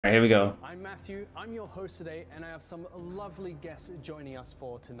Right, here we go. I'm Matthew, I'm your host today, and I have some lovely guests joining us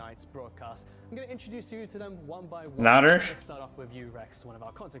for tonight's broadcast. I'm going to introduce you to them one by one. Louder. Let's start off with you, Rex, one of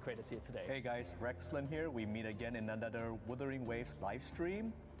our content creators here today. Hey guys, Rexland here. We meet again in another Wuthering Waves live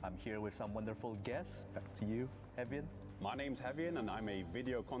stream. I'm here with some wonderful guests. Back to you, Hevian. My name's Hevian, and I'm a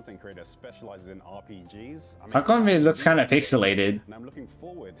video content creator specialized in RPGs. How come it looks kind of pixelated? And I'm looking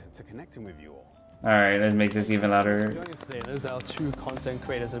forward to connecting with you all. Alright, let's make this even louder. Joining us today, those are our two content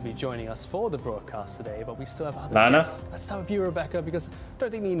creators that will be joining us for the broadcast today, but we still have other Lana? guests. Let's start with you, Rebecca, because I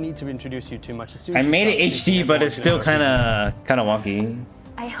don't think we need to introduce you too much. I made it HD, but it's still kind of wonky.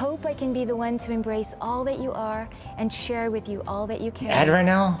 I hope I can be the one to embrace all that you are and share with you all that you can. Ad right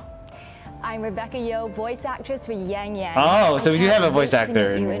now? I'm Rebecca Yo, voice actress for Yang Yang. Oh, so we do have a voice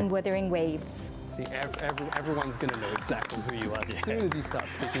actor. You in Wuthering Waves. See, everyone's going to know exactly who you are as soon as you start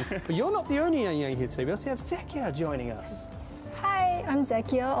speaking. But you're not the only Yang Yang here today. We also have Zekia joining us. Hi, I'm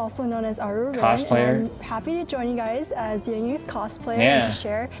Zekia, also known as Aru. Cosplayer. And I'm happy to join you guys as Yang Yang's cosplayer Yeah. and to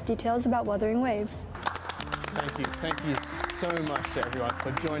share details about Wuthering Waves. Thank you so much to everyone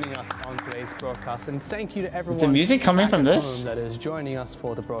for joining us on today's broadcast, and thank you to everyone. The music coming from at this? home that is joining us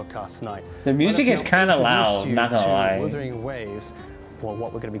for the broadcast tonight. The music Let us is now kinda introduce loud, you not gonna to lie. Wuthering Waves for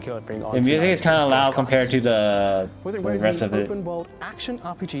what we're going to be covering on The music is kind of loud compared to the Wuthering Waves rest is of an it. open-world action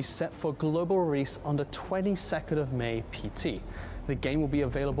RPG set for global release on the 22nd of May PT. The game will be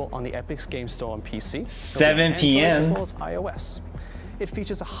available on the Epic's Game Store on PC, 7 Android, p.m. as well as iOS. It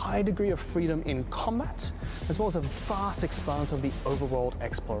features a high degree of freedom in combat, as well as a vast expanse of the overworld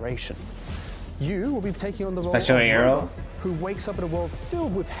exploration. You will be taking on the role Special of hero? Rover, who wakes up in a world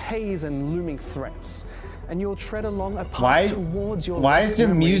filled with haze and looming threats. And you'll tread along a path towards your why is the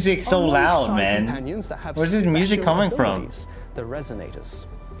memories music so loud, alongside man? companions that have Where's this music special coming from? abilities, the Resonators.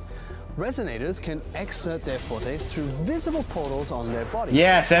 Resonators can exert their fortes through visible portals on their bodies.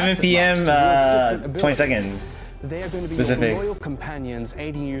 Yeah, 7 p.m. As it marks to your different 20 abilities. seconds. They are going to be Specific. your loyal companions,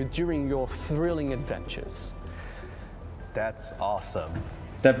 aiding you during your thrilling adventures. That's awesome.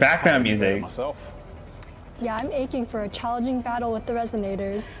 The background music. Myself. Yeah, I'm aching for a challenging battle with the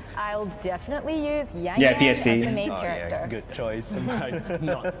Resonators. I'll definitely use Yang Yeah, Yang PSD. as the main Oh, character. yeah, good choice. I'm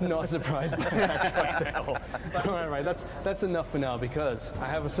not surprised by that choice at all. All right, that's enough for now, because I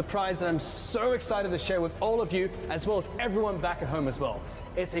have a surprise that I'm so excited to share with all of you, as well as everyone back at home as well.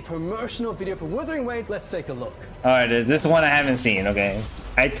 It's a promotional video for Wuthering Waves. Let's take a look. Alright, this one I haven't seen, okay?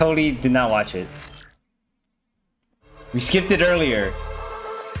 I totally did not watch it. We skipped it earlier.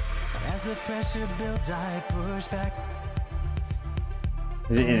 As the pressure builds, I push back.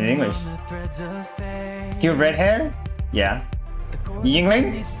 Is it in English? On the threads of fate. Cute red hair? Yeah.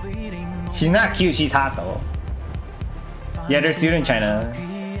 Yingling? Is fleeting. She's not cute, she's hot though. Yeah, they're still in China.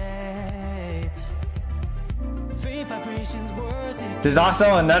 Creates faint vibrations, words it There's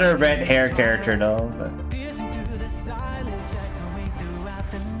also another red hair character though. But piercing through the silence, echoing throughout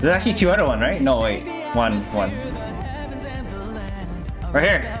the night. there's actually two other one, right? No, wait. One. The heavens and the land. A Right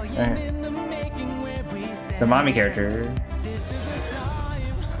here. rebellion Right here. in the making where we stand. The mommy character. This is the time.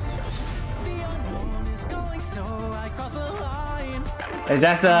 The unknown is going, so I cross the line.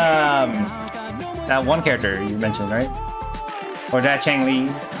 That's that one character you mentioned, right? Or that Chang Li?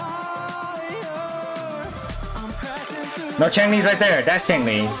 No, Chang Li's right there. That's Chang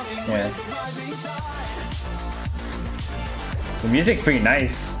Li. Yeah. The music's pretty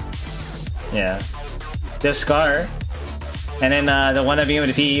nice. Yeah. There's Scar. And then the one that being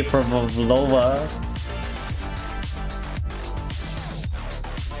with the P for Vlova.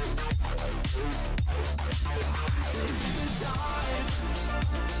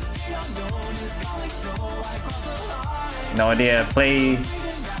 No idea. Play.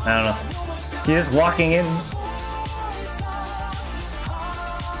 I don't know. He's just walking in.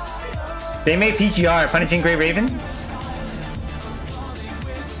 They made PGR, Punishing Grey Raven.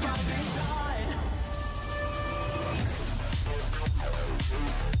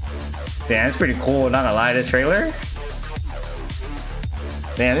 Damn, that's pretty cool, not gonna lie, this trailer.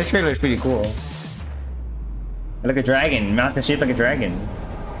 Damn, this trailer is pretty cool. Like a dragon, mountain shaped like a dragon.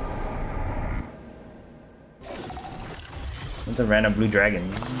 It's a random blue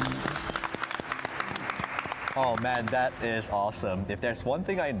dragon. Oh man, that is awesome. If there's one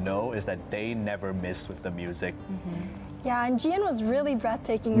thing I know is that they never miss with the music. Yeah, and Jian was really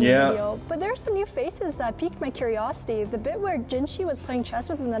breathtaking in the Yeah. video. But there are some new faces that piqued my curiosity. The bit where Jinxi was playing chess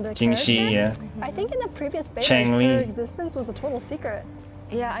with another Jinxi, character. yeah. I think in the previous betas, Chang Li. her existence was a total secret.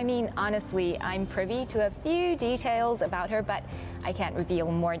 Yeah, I mean, honestly, I'm privy to a few details about her, but I can't reveal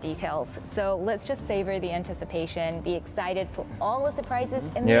more details. So let's just savor the anticipation, be excited for all the surprises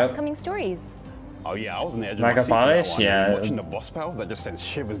in the Yep. upcoming stories. Oh yeah, I was on the edge of Like my a seat for that polish? one. Yeah. Watching the boss battles, that just sends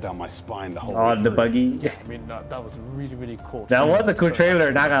shivers down my spine the whole Oh, way the through. buggy. I mean, that was really, really cool. That was a cool So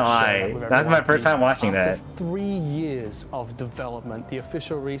trailer, not gonna share that lie. with That's my everyone. first time watching that. After 3 years of development, the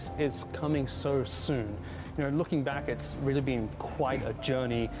official release is coming so soon. You know, looking back, it's really been quite a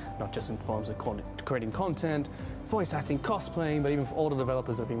journey, not just in forms of creating content, voice acting, cosplaying, but even for all the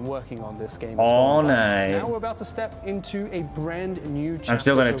developers that have been working on this game as All well. But night. now we're about to step into a brand new chapter. I'm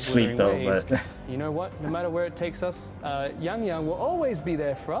still gonna of sleep Wuthering though, Waves. but You know what? No matter where it takes us, Yang Yang will always be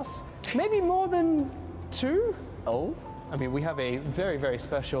there for us. Maybe more than 2? Oh? I mean, we have a very, very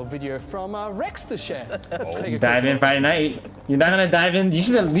special video from Rex to share. Let's take a dive quick in look. Friday night. You're not gonna dive in. You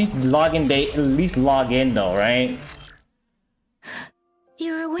should at least log in. At least log in though, right?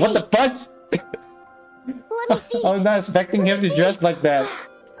 You're awake. What the fuck? Let me see. I was not expecting him to dress like that.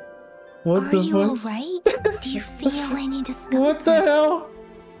 What Are the you all fuck? right? Do you feel any discomfort? What the hell?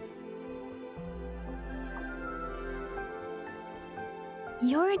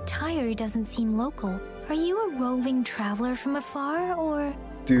 Your attire doesn't seem local. Are you a roving traveler from afar, or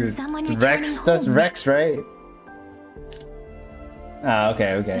Dude, someone returning Rex, that's home? Rex, right? Ah,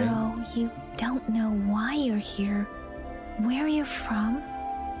 okay, okay. So you don't know why you're here, where you're from,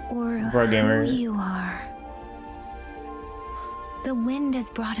 or Pro who gamer. you are. The wind has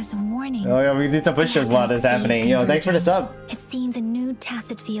brought us a warning. Oh yeah, we did some push-ups while this is happening. Yo, thanks for the sub. It seems a new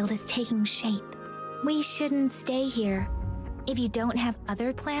tacit field is taking shape. We shouldn't stay here. If you don't have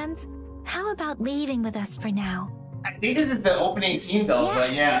other plans, how about leaving with us for now? I think this is the opening scene though,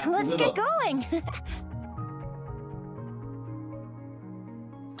 but yeah. Let's get going.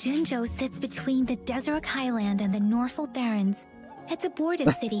 Jinzhou sits between the Desert Highland and the Norfolk Barrens. It's a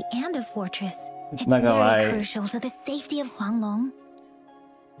border city and a fortress. It's not gonna very lie. crucial to the safety of Huanglong.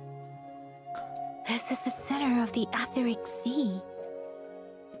 This is the center of the Etheric Sea.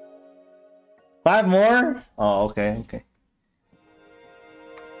 5 more? Oh, okay, okay.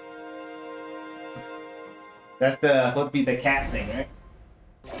 That's the would be the cat thing, right?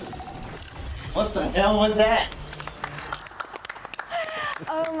 What the hell was that?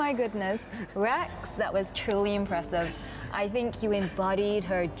 Oh my goodness. Rex, that was truly impressive. I think you embodied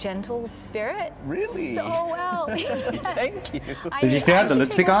her gentle spirit Really? so well. Thank you. Does he still have the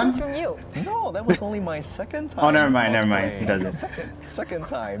lipstick on? From you. No, that was only my second time. Oh, never mind, never mind. cosplaying. He doesn't. Second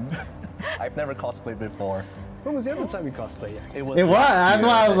time. I've never cosplayed before. When was the other time you cosplayed? It was. It was, last that's year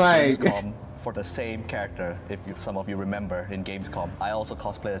why I was at like- Gamescom for the same character. If some of you remember in Gamescom, I also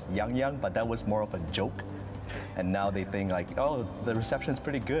cosplayed as Yang Yang, but that was more of a joke. And now they think like, oh, the reception's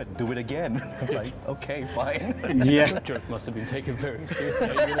pretty good. Do it again. Like, okay, fine. Yeah. That joke must have been taken very seriously.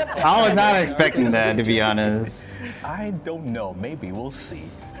 I was not expecting that, to be honest. I don't know. Maybe we'll see.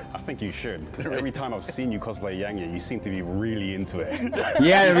 I think you should, because every time I've seen you cosplay Yang Yang, you seem to be really into it.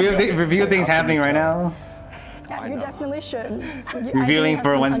 Yeah, review things happening right now. Yeah, you definitely should. Revealing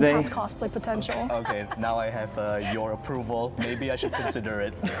for Wednesday? Cosplay potential. Okay, now I have your approval. Maybe I should consider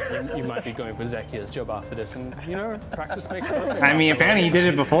it. You might be going for Zekia's job after this, and you know, practice makes perfect. I mean, apparently you did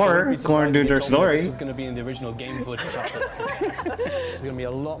it before, according to their This story. was going to be in the original game footage. There's going to be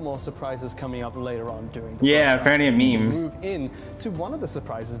a lot more surprises coming up later on during the Yeah, podcast. apparently a We'll meme. move in to one of the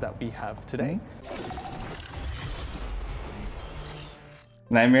surprises that we have today.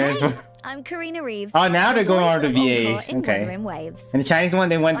 Nightmares. I'm Karina Reeves. Oh, now they're the going voice on to of VA. Encore in Okay. Wuthering Waves. And the Chinese one,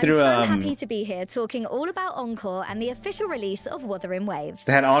 they went I'm through. so happy to be here talking all about Encore and the official release of Wuthering Waves.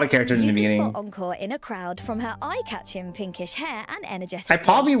 They had all the characters in You the can beginning. spot Encore in a crowd from her eye-catching pinkish hair and energetic I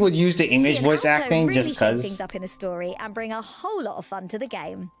probably voice. would use the English She and voice Alto acting really just shake because. things up in the story and bring a whole lot of fun to the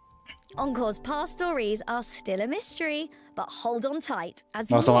game. Encore's past stories are still a mystery, but hold on tight as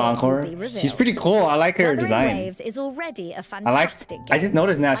Also more Encore. will be revealed. She's pretty cool. I like her Wuthering design. Waves is already a I fantastic game. I just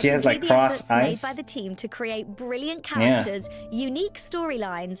noticed now I she can has see like the crossed efforts made eyes. by the team to create brilliant Yeah. characters, unique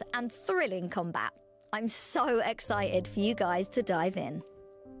storylines, and thrilling combat. I'm so excited for you guys to dive in.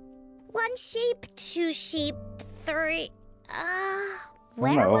 1 sheep, 2 sheep, 3.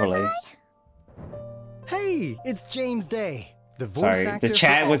 Where's my overlay? Hey, it's James Day, the voice Sorry, actor the for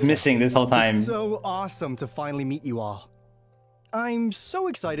chat was Alto. missing this whole time. It's so awesome to finally meet you all. I'm so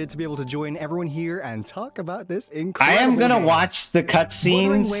excited to be able to join everyone here and talk about this I incredible am gonna game. watch the Wuthering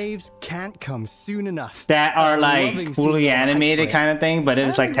cutscenes Waves can't come soon enough. that are I'm like loving fully seeing the hype animated for it. kind of thing, but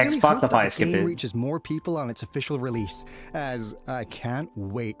it's I like text really box. hope I'll that probably the skip game it. reaches more people on its official release, as I can't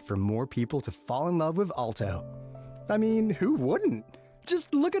wait for more people to fall in love with Alto. I mean, who wouldn't?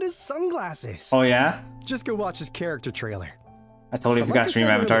 Just look at his sunglasses. Oh yeah, Just go watch his character trailer. I totally But forgot like I stream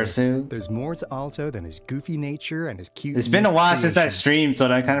said avatars earlier, too. There's more to Alto than his goofy nature and his cute. It's been a while since I creations. streamed, so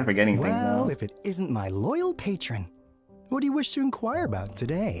I'm kind of forgetting things Well, now. if it isn't my loyal patron, what do you wish to inquire about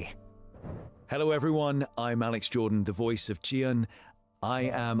today? Hello everyone, I'm Alex Jordan, the voice of Chian. I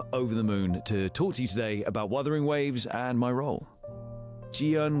am over the moon to talk to you today about Wuthering Waves and my role.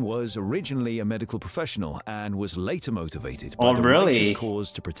 Chian was originally a medical professional and was later motivated by the righteous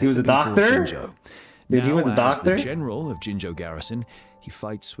cause to protect the people of Jinzhou. Dude, he was a doctor? As the general of Jinzhou Garrison, he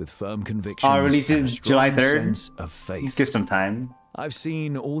fights with firm convictions released and a July strong 3rd. sense of faith. Give some time. I've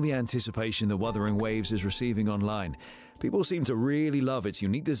seen all the anticipation that Wuthering Waves is receiving online. People seem to really love its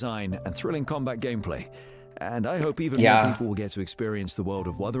unique design and thrilling combat gameplay. And I hope even more people will get to experience the world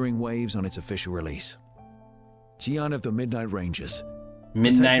of Wuthering Waves on its official release. Chian of the Midnight Rangers.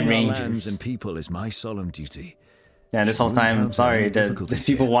 Midnight Protecting our lands Rangers. and people is my solemn duty. Yeah, this whole time, I'm sorry that the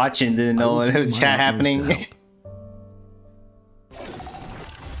people watching didn't know what was chat happening.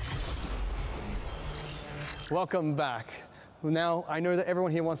 Welcome back. Now, I know that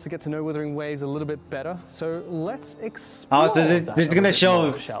everyone here wants to get to know Wuthering Waves a little bit better, so let's explore Oh, so they're gonna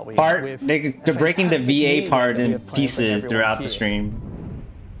show part, they're breaking the VA part in pieces throughout the stream.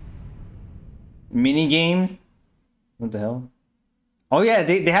 Mini games? What the hell? Oh yeah,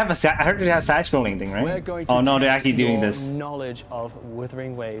 they have a I heard they have side-scrolling thing, right? We're going to Oh no, they're test actually doing your this. knowledge of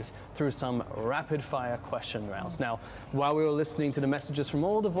Wuthering Waves through some rapid-fire question rounds. Now, while we were listening to the messages from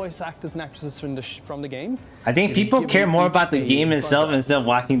all the voice actors and actresses from the game, I think people care more about the game itself instead of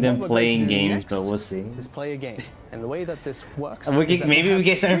watching them playing games, but we'll see. Is play a game, and the way that this works. Maybe we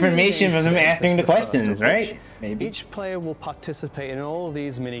get some information from them answering the questions, right? Maybe. Each player will participate in all of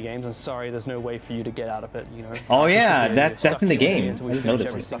these mini games. I'm sorry, there's no way for you to get out of it. You know. Oh yeah, You're that's stuck in the here game. until I we just finish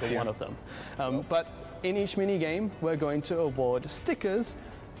noticed every it. single one of them. But in each mini game, we're going to award stickers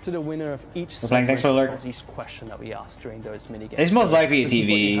to the winner of each segment, thanks for as alert. well as each question that we ask during those mini games. It's most likely a this is what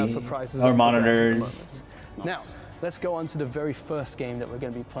you TV have for prizes or up for grabs at the monitors. moment. Now, let's go on to the very first game that we're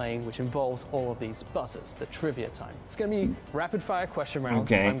going to be playing, which involves all of these buzzers, the trivia time. It's going to be rapid fire question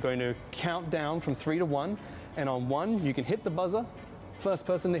rounds. Okay. I'm going to count down from 3 to 1, and on 1, you can hit the buzzer. First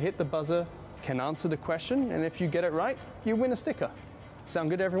person to hit the buzzer can answer the question, and if you get it right, you win a sticker. Sound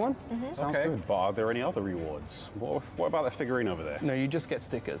good, everyone? Sounds good, but are there any other rewards? What about the figurine over there? No, you just get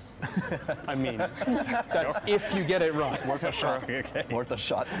stickers. I mean, that's if you get it right. Worth a shot. Worth a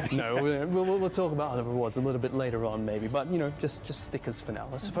shot. No, we'll talk about other rewards a little bit later on, maybe. But you know, just stickers for now.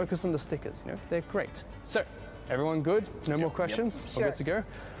 Let's focus on the stickers. You know, they're great. So, everyone good? No more questions? We're good to go.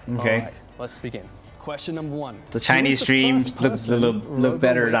 Okay. All right, let's begin. Question number 1. The Chinese streams look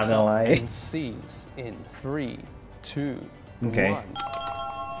better, not gonna lie. C's in 3, 2, Okay. 1.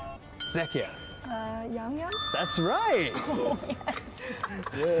 Zekia. Yang Yang? That's right.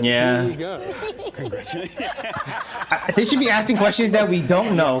 Yeah. Here you go. They should be asking questions that we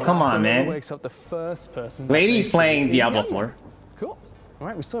don't know. Come on, man. Wakes up the first person. Ladies playing Diablo 4. Cool. All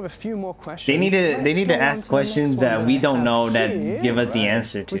right, we still have a few more questions. They need Let's to go on ask the questions next one that we I don't have know that here, give us the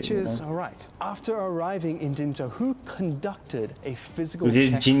answer to. Which is, you know? all right, after arriving in Jinzhou, who conducted a physical Was it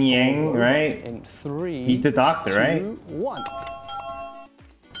check Jin Yang, for Wuthering right? In 3, He's the doctor, 2, right? 1.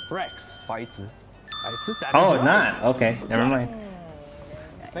 Rex. Fights. That Oh, is right. not. Okay, never mind.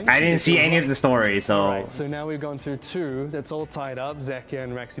 I didn't see any of the story, so. Right, so now we've gone through 2. That's all tied up. Zekia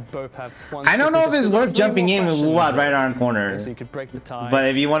and Rexy both have 1. I don't know if it's sticker. worth Three jumping more in with questions. Wuad right around the corner. So you could break the tie. But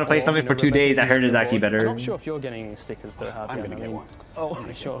if you want to play or, something you for know, 2 Rebecca, days, I you heard can it's actually reward. better. I'm not sure if you're getting any stickers though. I'm going to get one. Oh,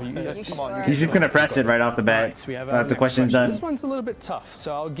 sure. come on. He's just gonna press it right off the bat. Right, we have After the next question's question. done. This one's a little bit tough,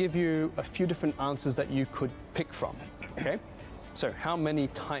 so I'll give you a few different answers that you could pick from. Okay? So, how many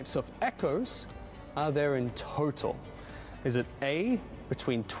types of echoes are there in total? Is it A,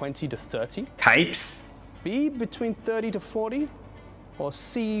 between 20 to 30? Types? B, between 30 to 40? Or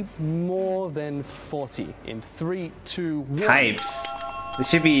C, more than 40? In 3, 2, 1. Types. There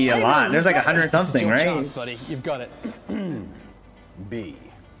should be a lot. There's like 100 something, This is your right? chance, buddy. You've got it. B.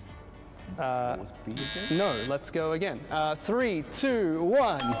 No, let's go again. 3, 2,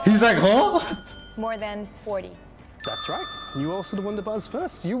 1. He's like, huh? More than 40. That's right. You also the one to buzz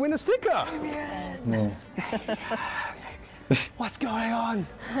first. You win a sticker. No. What's going on?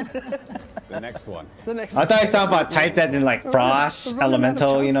 The next one. The next. I thought I was talking about types as in like frost,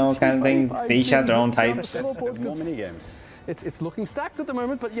 elemental, you know, kind of thing. They each have their own types. There's more mini games. It's looking stacked at the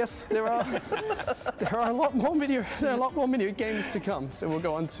moment, but yes, there are a lot more video games to come. So we'll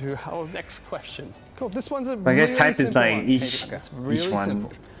go on to our next question. Cool. This one's a I guess really type is simple like one. each It's really one.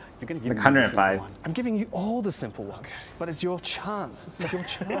 simple. You're going to Like give 105. I'm giving you all the simple one, but it's your chance. This is your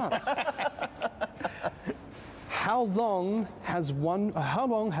chance. How long has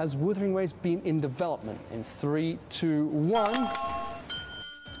Wuthering Waves been in development? In 3, 2, 1.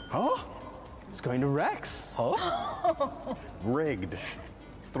 Oh, it's going to Rex. Oh. Rigged.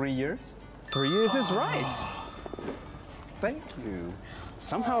 3 years? 3 years is right. Thank you.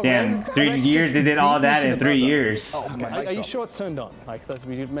 Somehow. Damn, 3 years. They did all that in 3 years. Oh, okay. Are you sure it's turned on? Like,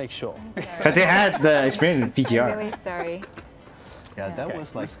 we did make sure. Because they had the experience with PTR. I'm really sorry. Yeah, that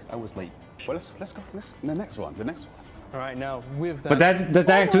was like, I was late. Well, let's go. The next one. All right, now with that. But does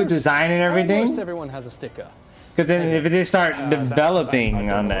that include design and everything? Almost everyone has a sticker. Because then if they start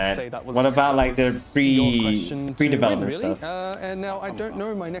developing on that, what about like the pre-development really? stuff? And now I don't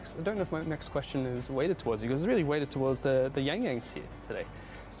know if my next question is weighted towards you, because it's really weighted towards the Yang Yangs here today.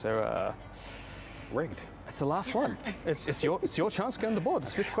 So rigged. It's the last one. It's your chance to get on the board.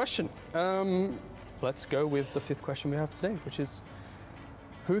 It's 5th question. Let's go with the 5th question we have today, which is,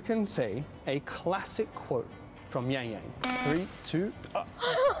 who can say a classic quote from Yang Yang? 3, 2.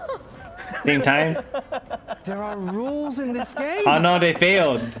 Game time? There are rules in this game. Oh no, they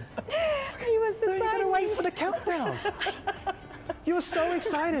failed. He was beside You gotta wait for the countdown. You were so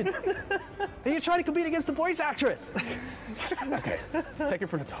excited. And you're trying to compete against the voice actress. Okay, take it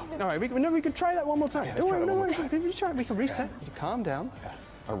from the top. All right, we could try that one more time. Yeah, let's try that one more time. We can reset. You calm down.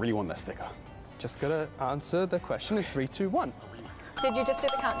 I really want that sticker. Just gotta answer the question in 3, 2, 1. Did you just do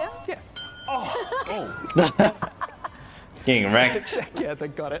the countdown? Yes. Oh. Getting wrecked. Yeah, they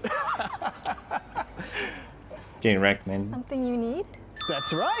got it. Getting wrecked, man. Something you need?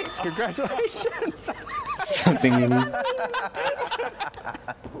 That's right. Congratulations. Something you need.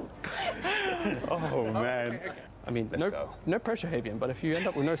 Oh man. Okay. I mean, Let's go. no pressure, Havian, but if you end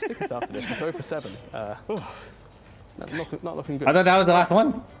up with no stickers after this, it's 0 for 7. Not looking good. I thought that was the last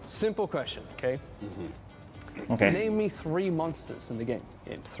one. Simple question, okay? Okay. Name me 3 monsters in the game.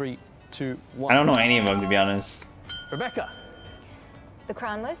 In 3, 2, 1. I don't know any of them, to be honest. Rebecca. The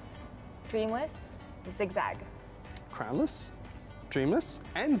Crownless, Dreamless, Zigzag. Crownless, Dreamless,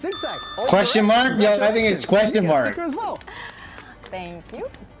 and Zigzag. All Question correct. mark? Yo, I think it's question You get a mark. sticker as well. Thank you.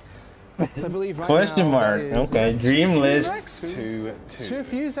 So I believe right Question now mark. that is Okay, 2 Dreamless. for you, Rex. 2, 2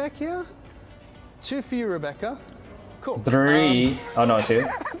 for you, Zakia. 2 for you, Rebecca. Cool. 3. Oh no, 2.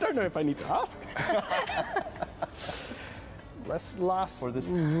 I don't know if I need to ask. Last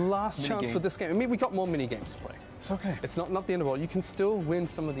chance for this game. I mean, we got more mini games to play. It's okay. It's not the end of all. You can still win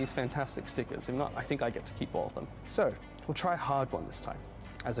some of these fantastic stickers. If not, I think I get to keep all of them. So we'll try a hard one this time.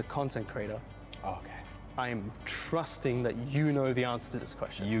 As a content creator, Okay. I am trusting that you know the answer to this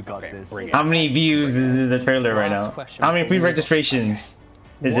question. You got this. Bring it. How many views is the trailer right Last now? question How many for you. pre-registrations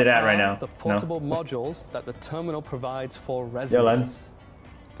is What it at right are now? the No. portable modules that the terminal provides for Len. residents.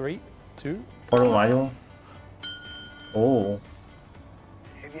 3, 2. Portable module. Oh.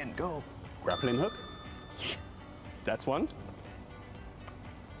 Vivian, go. Grappling hook. That's one.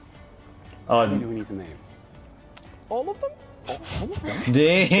 How many do Oh, we need to name? All of them? All of them?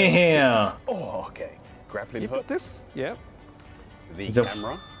 damn. Oh, okay. Grappling You've hook. got this? Yep. The It's a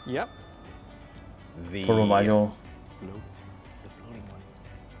camera. Yep. The Portable module. Float. The floating one.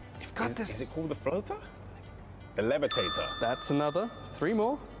 You've got Is this. it called the floater? The levitator. That's another. 3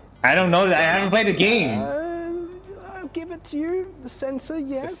 more. I don't know that. I haven't played the game. I'll give it to you. The sensor,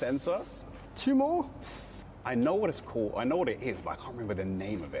 yes. The sensor? 2 more. I know what it's called. I know what it is, but I can't remember the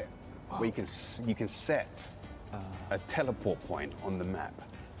name of it. Where you can set a teleport point on the map.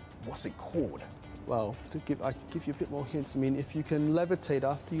 What's it called? Well, I can give you a bit more hints. I mean, if you can levitate,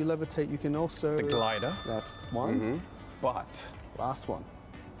 after you levitate, you can also... The glider. That's one. But Last one.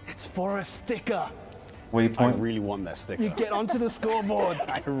 It's for a sticker. I Waypoint. really want that sticker. You get onto the scoreboard.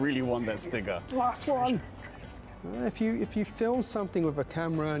 I really want that sticker. Last one. If you film something with a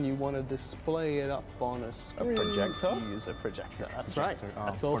camera and you want to display it up on a screen, projector? you use a projector. That's right. Oh,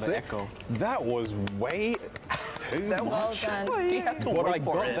 That's all for the 6. echo. That was way too Well much. done. But I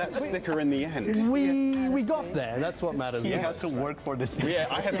got that sticker in the end. We got there. That's what matters. You had most. to work for this. Yeah,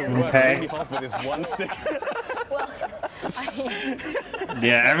 I had to work Okay. really hard for this one sticker. Well, I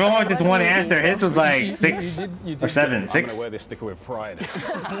Yeah, everyone just one answer. His was like 6 you did or 7. I'm 6. gonna wear this sticker with pride.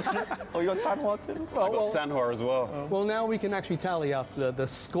 Oh, you got Sanhua too? I got Sanhua as well. Well, now we can actually tally up the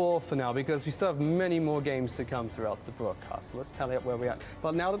score for now, because we still have many more games to come throughout the broadcast. So let's tally up where we're at.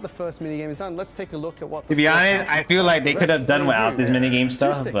 But now that the first mini game is done, let's take a look at what. To be honest, I feel like they could have done without this minigame 2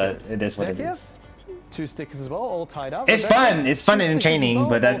 stuff, stickers. but it is what it Zekia, is. 2 stickers as well, all tied up. It's Rebecca, fun. It's fun 2 and stickers as entertaining, well,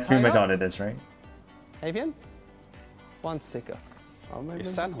 but that's all pretty tied much up. all it is, right? Avian, 1 sticker. Oh, maybe.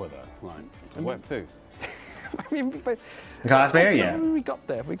 It's Sanhua though, right? It worked too. I mean, but Cosplayer, yeah. we got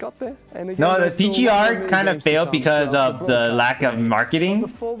there. And again, No, the there's still PGR many kind of games to failed come because throughout of the broadcast. lack of marketing.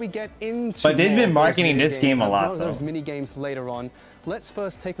 Before we get into But they've more been of those marketing mini this game a games, lot, more of those though. mini games later on. Let's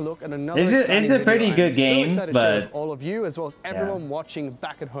first take a look at another. It's a exciting video pretty I'm good game, so excited to share but- with all of you as well as everyone watching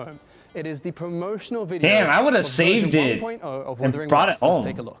back at home. It is the promotional video. Damn, I would have of saved version it 1.0 of and Wuthering brought it Waves. Let's home.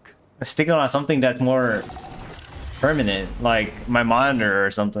 take a look. Stick it on something that's more permanent, like my monitor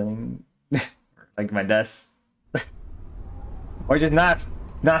or something, like my desk, or just not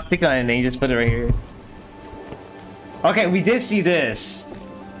stick on anything, just put it right here. Okay, we did see this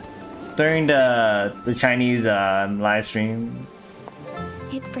during the Chinese live stream.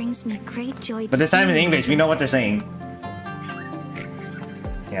 It brings me great joy. But this time in English, we know what they're saying.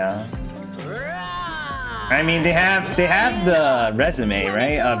 Yeah. I mean, they have the resume,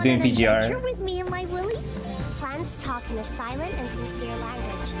 right, of doing PGR. With me and my willies. Plants talk in a silent and sincere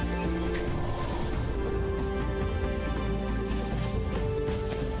language.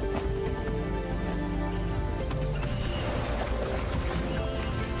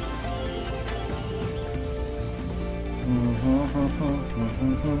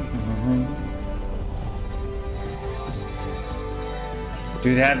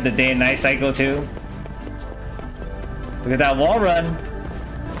 Do they have the day and night cycle too? Look at that wall run.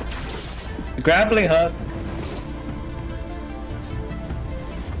 The grappling hook.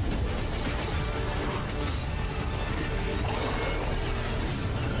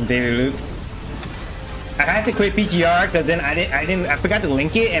 Daily loop. I had to quit PGR because then I forgot to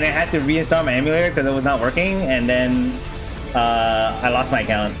link it and I had to reinstall my emulator because it was not working, and then I lost my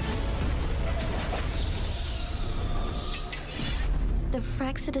account. The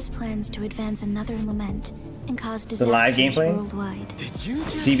Fraxidus plans to advance another lament and cause disasters The live gameplay? worldwide. Did you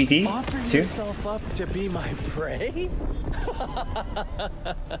just CBT offer too? yourself up to be my prey?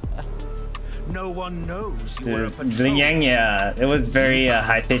 No one knows you were a Ling Yang, yeah, it was very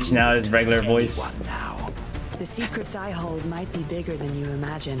high pitched. Now it's regular voice. The secrets I hold might be bigger than you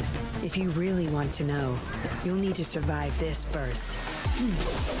imagine. If you really want to know, you'll need to survive this first.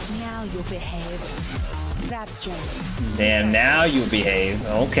 Now you'll behave. Zapstring. Damn, now you behave.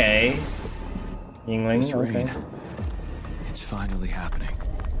 Okay. Yingling, This okay. rain, it's finally happening.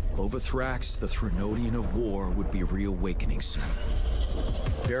 Over Thrax, the Threnodian of war would be reawakening soon.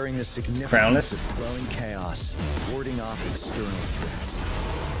 Bearing the significance Crownless? of growing chaos, warding off external threats.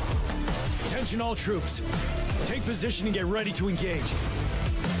 Attention all troops. Take position and get ready to engage.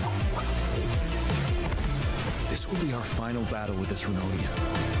 This will be our final battle with the Threnodian.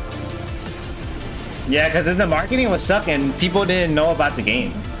 Yeah, because the marketing was sucking. People didn't know about the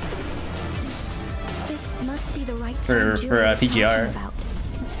game This must be the right for time Julius is PGR. talking about.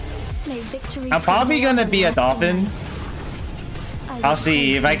 May victory I'm probably prevail gonna on be a last dolphin. night. I'll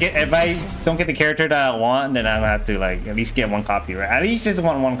see if I don't get the character that I want, then I'm gonna have to like at least get one copy, right? At least just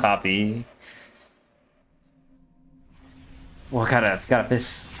want one copy. Well, gotta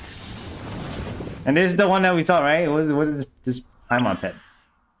piss. And this is the one that we saw, right? What is this Paimon pet?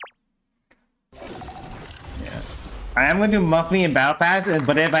 Yeah, I am gonna do monthly in Battle Pass,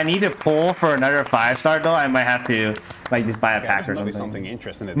 but if I need to pull for another 5-star though, I might have to like just buy a pack or There's something. something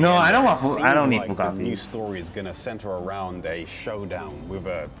interesting at the No, end I don't there. want full, It I don't seems need like full the new copies. story is gonna center around a showdown with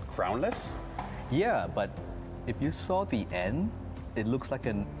a crownless. Yeah, but if you saw the end, it looks like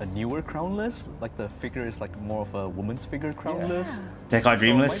a newer crownless. Like the figure is like more of a woman's figure crownless. They call it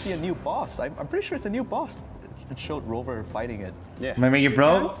Dreamless? So it might be a new boss. I'm pretty sure it's a new boss. It showed Rover fighting it. Yeah. Remember you I'm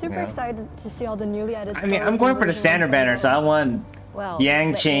broke? super excited to see all the newly added I mean, stars I'm and going for the versions standard of banner, the so I want Well, Yang let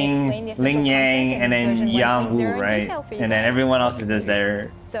me explain the Qing, official Ling Yang, content and in then version Yang 1.0 Wu, in right? detail for you And then guys. everyone else is just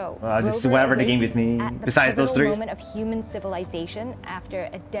there. So, just Rover whoever the game awakes with me, at the besides those pivotal three. moment of human civilization after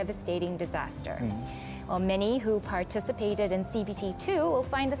a devastating disaster. Well, many who participated in CBT2 will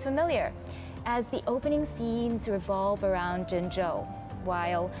find this familiar, as the opening scenes revolve around Jinzhou.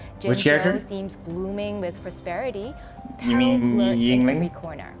 While Which character? Jinzhou seems blooming with prosperity, You perils mean lurk in Yingling? every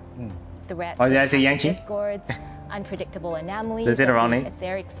corner. Threats Oh, did I of say Yang Qing? discords, unpredictable anomalies Did I say it of wrongly? the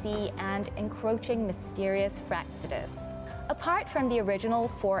etheric sea, and encroaching mysterious Fraxidus. Apart from the original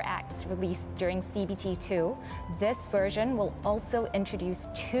 4 acts released during CBT2, this version will also introduce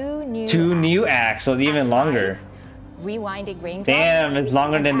 2 new acts, so it's even longer. Rewinding Raindrops. Damn, it's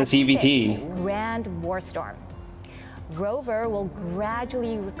longer and than the Act 6, CBT. Grand Warstorm. Rover will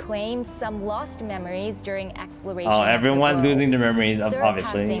gradually reclaim some lost memories during exploration. Oh, of the everyone's world, losing their memories, obviously.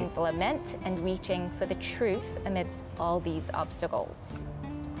 surpassing the lament and reaching for the truth amidst all these obstacles.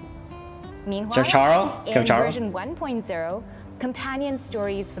 Meanwhile, Charo? in Charo? version 1.0, companion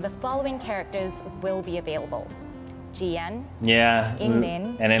stories for the following characters will be available: Jian, Yeah.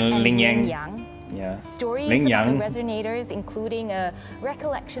 Yinglin, And then Ling Yang. Yeah. Stories Ling about Yang. the resonators, including a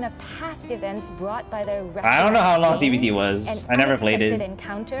recollection of past events brought by the I don't know how long Resurrect CBT was. an I never played it. unexpected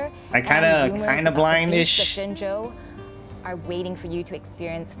encounter, I and kinda rumors about the blind-ish. beasts of Jinzhou are waiting for you to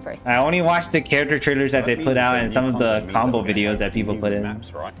experience firsthand. I only watched the character trailers that they put out and some of the combo videos that people put in.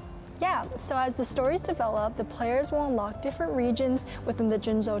 Maps, right? Yeah, so as the stories develop, the players will unlock different regions within the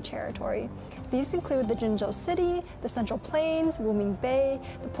Jinzhou territory. These include the Jinzhou City, the Central Plains, Wuming Bay,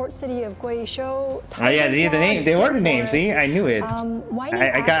 the port city of Guizhou. Oh yeah, they were the names. See, I knew it.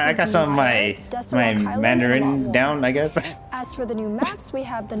 I got some of my Mandarin down, I guess. As for the new maps, we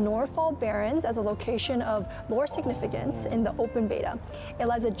have the Norfall Barrens as a location of lore significance in the open beta. It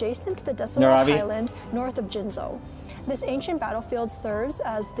lies adjacent to the Desolate Highland north of Jinzhou. This ancient battlefield serves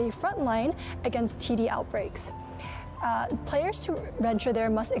as the front line against TD outbreaks. Players who venture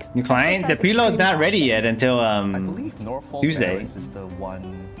there must New client, the preload not ready yet until I believe Norfolk Tuesday. Barrens is the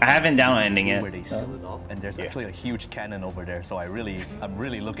one. I haven't downloaded anything yet. Where they seal it off, and there's actually a huge cannon over there. So I'm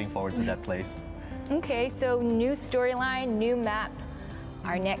really looking forward to that place. Okay, so new storyline, new map.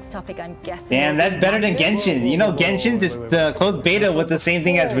 Our next topic, I'm guessing. Damn, that's better than Genshin. You know, Genshin, the closed beta was the same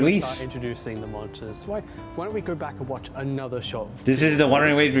thing as release. Introducing the monsters. Why don't we go back and watch another shot? This is the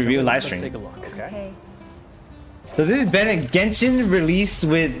Wuthering Waves review live stream. Let's take a look. Okay. So this is better than Genshin released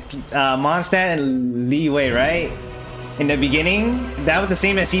with Mondstadt and Li Wei, right? In the beginning, that was the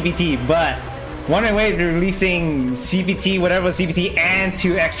same as CPT, but Wuthering Waves releasing CPT, whatever was CPT, and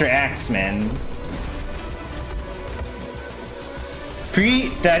 2 extra acts, man.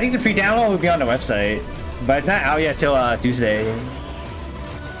 I think the pre-download will be on the website, but it's not out yet till Tuesday.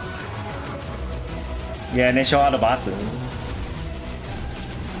 Yeah, and they show all the bosses.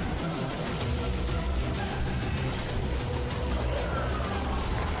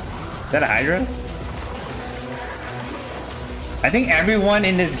 Is that a Hydra? I think everyone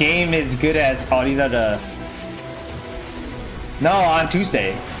in this game is good at all these other. No, on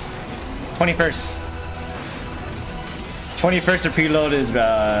Tuesday, 21st. 21st, the preload is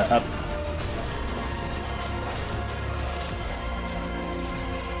up.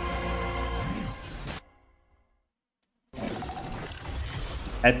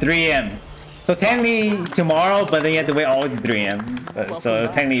 At 3 AM. So technically tomorrow, but then you have to wait all the way to 3 AM. So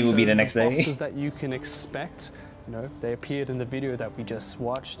technically it will be the next day. Bosses that you can expect, you know, they appeared in the video that we just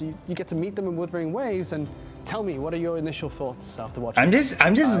watched. You get to meet them in Wuthering Waves, and tell me, what are your initial thoughts after watching?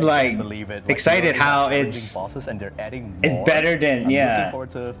 I'm just like excited how it's better than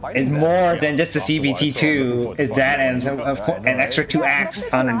it's more than just the CBT2. Is that and an extra 2 acts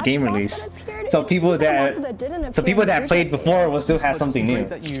on a game release. So people that played before will still have something new.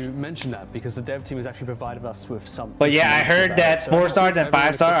 That you mentioned that because the dev team has actually provided us with some. But yeah, I heard that 4 stars and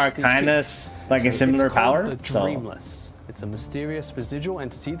 5 star are kind of like a similar power. The Dreamless. It's a mysterious residual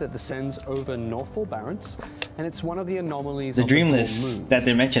entity that descends over Northfall Barrens, and it's one of the anomalies the of Dreamless the that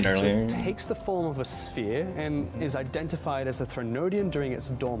they mentioned earlier. So it takes the form of a sphere and is identified as a Threnodian during its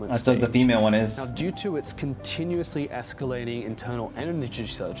dormant That's what the female one is. Now, due to its continuously escalating internal energy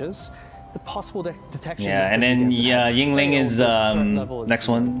surges, the possible detection. Yeah, and then Yingling is next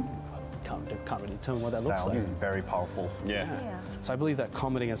one. Can't really tell me what that looks like. Sounds very powerful. Yeah. So I believe that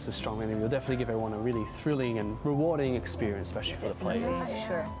commenting as the strong enemy will definitely give everyone a really thrilling and rewarding experience, especially for the players.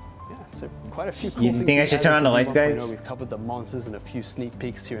 Sure. Yeah, so quite a few cool You things. think I should turn on the lights, guys? We've covered the monsters and a few sneak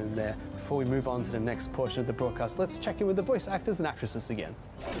peeks here and there. Before we move on to the next portion of the broadcast, let's check in with the voice actors and actresses again.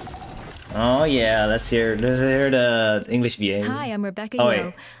 Oh yeah, let's hear the English VA. Hi, I'm Rebecca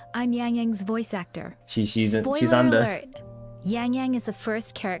Yo. I'm Yang Yang's voice actor. She's on alert. Yang Yang is the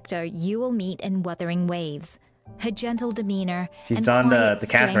first character you will meet in Wuthering Waves. Her gentle demeanor and on quiet the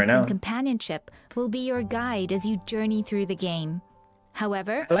cast right now. And companionship will be your guide as you journey through the game.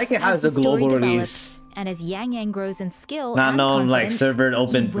 However, I like it how it's a global release. And as Yang Yang grows in skill not and known like confidence, server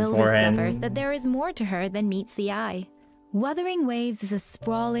open you will beforehand. discover that there is more to her than meets the eye. Wuthering Waves is a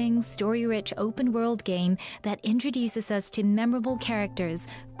sprawling, story-rich open-world game that introduces us to memorable characters,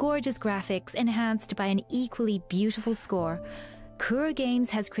 gorgeous graphics enhanced by an equally beautiful score. Kura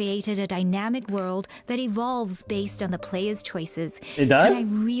Games has created a dynamic world that evolves based on the player's choices. It does? And I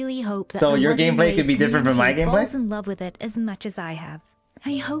really hope that so the your Wuthering gameplay could be Waves different from my community gameplay? falls in love with it as much as I have.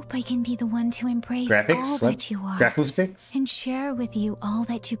 I hope I can be the one to embrace Graphics? all What? that you are. Graphics? And share with you all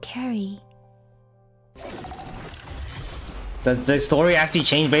that you carry. Does the story actually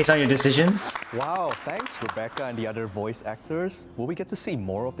change based on your decisions? Wow, thanks Rebecca and the other voice actors. Will we get to see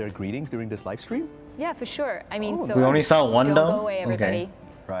more of their greetings during this live stream? Yeah, for sure. I mean, so we only saw one don't though? go away, everybody. Okay.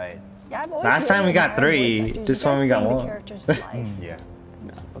 Right. Yeah, Last time we got 3. This one we got 1. Yeah.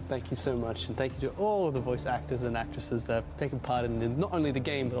 No, well, thank you so much, and thank you to all of the voice actors and actresses that have taken part in not only the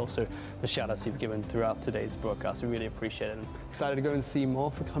game, but also the shout-outs you've given throughout today's broadcast. We really appreciate it, and excited to go and see more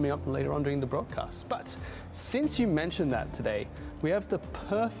for coming up later on during the broadcast. But since you mentioned that today, we have the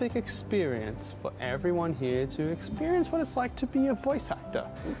perfect experience for everyone here to experience what it's like to be a voice actor.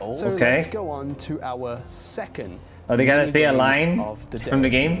 Oh, so okay. let's go on to our second. Oh, they gotta say a line of the from the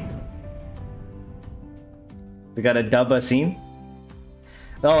game? They gotta dub a scene.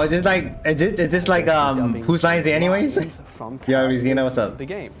 Oh, is this like whose line is it anyways? Yeah, Rizina, what's up? The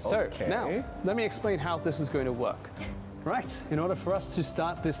game. So now let me explain how this is going to work. Right, in order for us to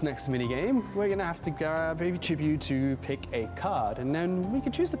start this next mini game, we're gonna have to grab each of you to pick a card, and then we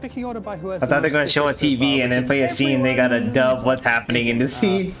can choose the picking order by who has. I thought they're gonna show a TV and then play a scene. They gotta dub what's happening in the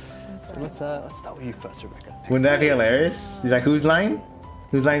scene. So let's start with you first, Rebecca. Wouldn't that be hilarious? He's like, whose line?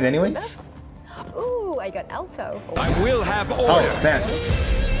 Whose lines anyways? Ooh, I got alto. I will have order. Oh, man.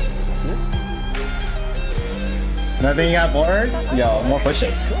 Nothing you got bored? Yo, more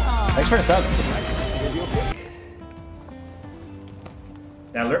push-ups. Thanks for the sub.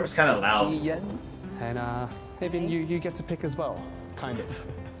 That alert was kind of loud. And Evan, you get to pick as well, kind of.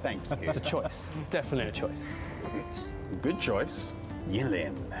 Thank you. It's a choice. It's definitely a choice. Good choice.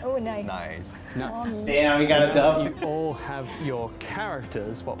 Yilin. Oh, nice. Nice. Damn, we got a dub. You all have your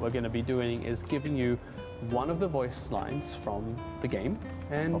characters. What we're going to be doing is giving you one of the voice lines from the game,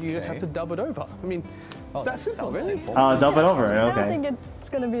 and you just have to dub it over. I mean, it's that simple, really. Dub it over, I don't okay. think it's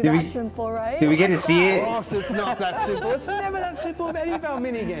gonna be that simple, right? Did we get to see it? Of course, it's not that simple. It's never that simple with any of our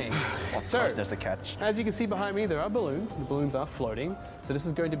mini games. So, there's a catch. As you can see behind me, there are balloons. The balloons are floating. So this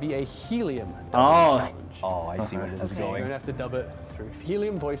is going to be a helium challenge. Oh, I see where this is You're going. going to have to dub it through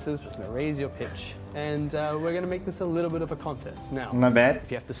helium voices, which is going to raise your pitch. And we're going to make this a little bit of a contest. Now, not bad. If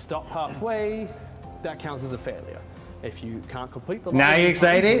you have to stop halfway, that counts as a failure. If you can't complete the line, Now you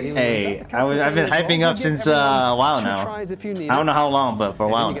excited? Hey, I've been hyping up since a while now. I don't know how long, but for a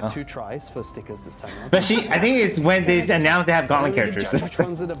while You now. get 2 tries for stickers this time around. But I think it's when they announced they have gauntlet characters. Judge which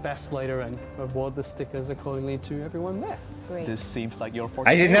ones are the best later and award the stickers accordingly to everyone there. Great. This seems like your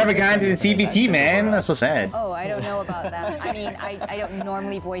I just never got into the CBT, man. I'm so sad. Oh, I don't know about that. I mean, I don't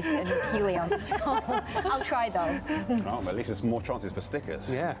normally voice in helium, so I'll try though. Oh, but at least there's more chances for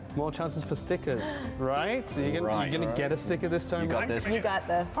stickers. Yeah, more chances for stickers, right? So you're gonna get a sticker this time. You got this. You got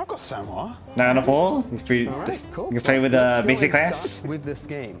this. I've got Samoa. Not on a pole. You Alright, cool. can play with Let's go basic and class. start with this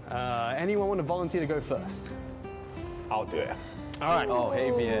game. Anyone want to volunteer to go first? I'll do it. All right. Oh,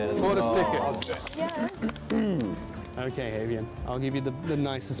 Avian. For the stickers. Yes. Okay, Avian. I'll give you the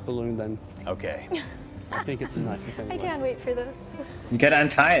nicest balloon then. Okay. I think it's the nicest anyway. I can't wait for this. You gotta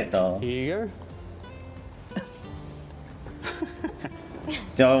untie it though. Here you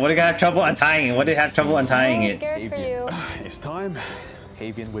Joe, what do you have trouble untying it? What do you have trouble untying I'm it? scared for you. It's time.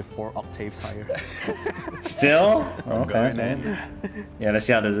 Avian with 4 octaves higher. Still? I'm Okay. going in. Yeah, let's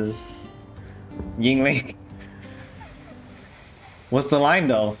see how this is. Yingling. What's the line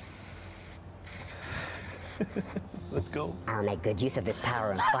though? Let's go. I'll make good use of this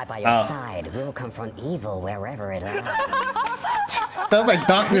power and fight by your Oh. side. We'll confront evil wherever it lies. Sounds like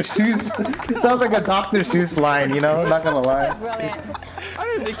Dr. Seuss. Sounds like a Dr. Seuss line, you know? Not gonna lie. Brilliant. I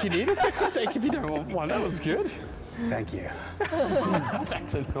don't think you need a sticker take if you don't want one. That was good. Thank you.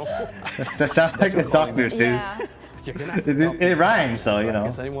 That's a no. That sounds like a Dr. Seuss. Yeah. You're gonna have to It rhymes, so you know.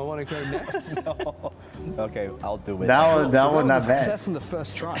 Does anyone want to go next? Okay, I'll do it. That was That not was a bad. success on the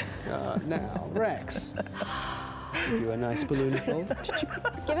first try. Now, Rex. Give you a nice balloon as well.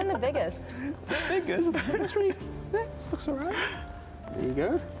 Give him the biggest. That's really, this looks alright. There you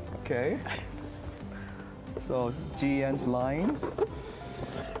go. Okay. So, GN's lines.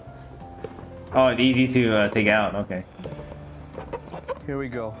 Oh, it's easy to take out. Okay. Here we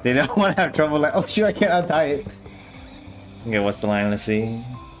go. They don't want to have trouble. Like, oh shoot, I can't untie it. Okay, what's the line? Let's see.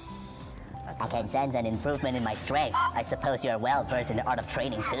 I can sense an improvement in my strength. I suppose you're well versed in the art of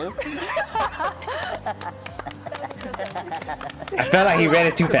training too. I felt like he read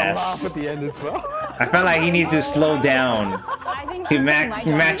it too Laugh at fast. the end as well. I felt like he needs to slow down I think to something might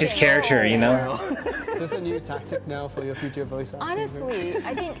match his happen. character, you know? Is this a new tactic now for your future voice acting? Honestly,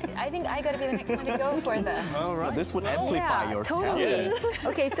 I think I gotta be the next one to go for this. All right. This would amplify Yeah, your totally. talent.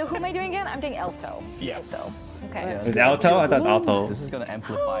 Okay, so who am I doing again? I'm doing alto. Yes. Okay. Is it alto? I thought alto. This is gonna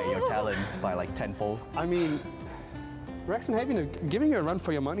amplify your talent by like tenfold. I mean, Rex and Haven are giving you a run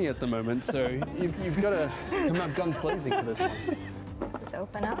for your money at the moment, so you've got to come out guns blazing for this one. Let's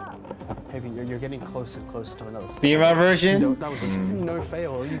open up. Haven, you're getting closer and closer to another step. Female version? No, that was a no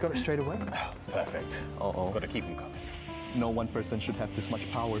fail. You got it straight away. Perfect. Uh-oh. Got to keep him coming. No one person should have this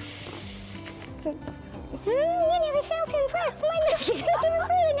much power. You never fail to impress. My message reached even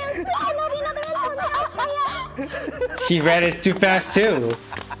further now. Spread will be another insult in the house for you. She read it too fast too.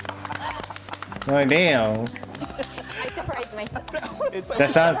 Oh damn. I surprised myself.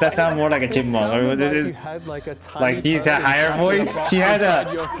 That sounds more like a chipmunk. Or Like you it- had like a tiny like he's a person higher catching voice. box She had inside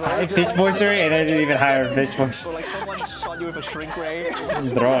a your high throat. pitch voicer and then an even higher pitch voice. So like someone shot you with a shrink ray.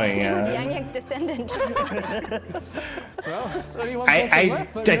 Drawing, It's yeah. Yang Yang's descendant. Well,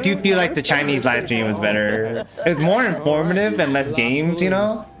 I do feel like the Chinese live stream was better. It's more informative and less games, you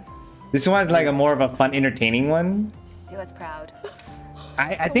know? This one's like a more of a fun, entertaining one. Do us proud.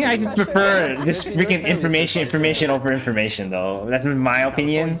 I think I just prefer this freaking information over information, though. That's my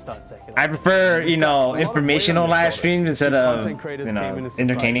opinion. I prefer, you know, informational live streams instead of, you know,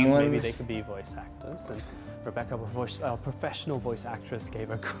 entertaining ones. Maybe they could be voice actors. And Rebecca, a professional voice actress, gave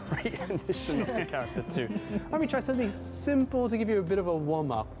a great rendition of the character too. Let me try something simple to give you a bit of a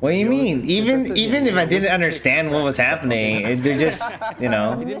warm-up. What do you mean? Even if I didn't understand what was happening, they're just, you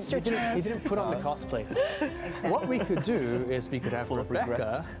know. He didn't put on the cosplay. What we could do is we could have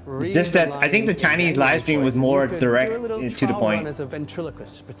Rebecca read just that I think the Chinese live stream was more direct to the point. As a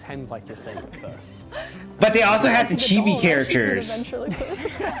ventriloquist, just pretend like you're saying it first. But they also had the chibi characters.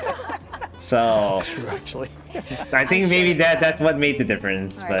 So that's true, actually. I think maybe that's what made the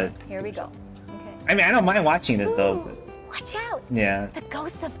difference. All but right, here we go. Okay. I mean, I don't mind watching this though. But Watch out! yeah. The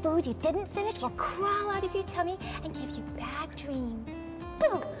ghosts of food you didn't finish will crawl out of your tummy and give you bad dreams.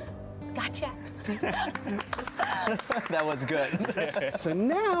 Boo! Gotcha. That was good. So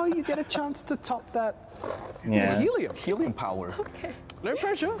now you get a chance to top that. Yeah. Helium power. Okay. No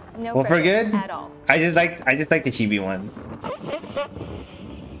pressure. No well, for pressure good. at all. I just like the chibi one.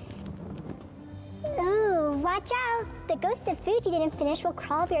 Ooh, watch out! The ghosts of food you didn't finish will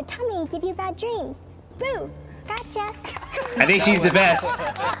crawl over your tummy and give you bad dreams. Boo! Gotcha. I think she's the best.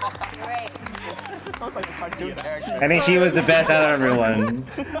 Great. Sounds like a cartoon character. I think she was the best out of everyone.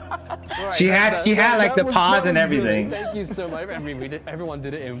 Right, She had like the pause and good. everything. Thank you so much. I mean, everyone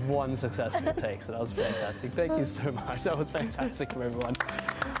did it in one successful take, so that was fantastic. Thank you so much. That was fantastic from everyone.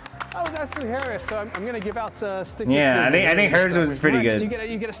 That was absolutely hilarious. So I'm going to give out stickers. Yeah, I think hers was pretty Rex, good.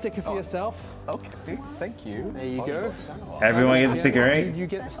 you get a sticker for yourself. Okay, thank you. There you go. Everyone gets a sticker, right? You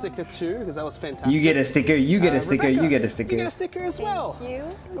get a sticker too, because that was fantastic. You get a sticker. You get a sticker. Rebecca, You get a sticker. You get a sticker as well. Thank you.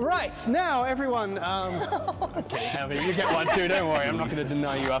 Right, now everyone, okay, Heavy, you get one too, don't worry, I'm not going to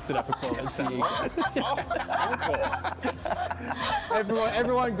deny you after that performance.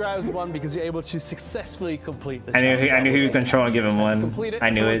 Everyone grabs one because you're able to successfully complete the challenge. I knew he was in control and give him one. I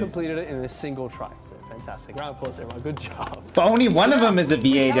knew it. Completed it in a single try, so fantastic. Round of applause everyone, good job. But only one of them is the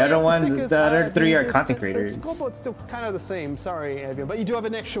VA, the other three are content The creators. scoreboard's still kind of the same, sorry, Evian, but you do have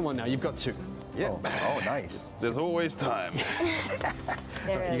an extra one now, you've got two. Yeah. Oh, nice. There's always time.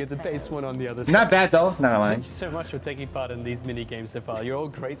 You get the base one on the other side. Not bad though, not lying. Thank you so much for taking part in these mini games so far. You're all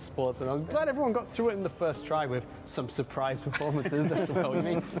great sports, and I'm glad everyone got through it in the first try with some surprise performances as well. I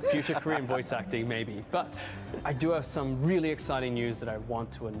mean, future career in voice acting, maybe. But I do have some really exciting news that I want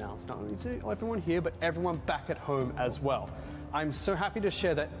to announce, not only to everyone here, but everyone back at home as well. I'm so happy to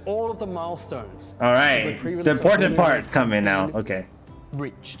share that all of the milestones. All right, the important part's coming now. Okay.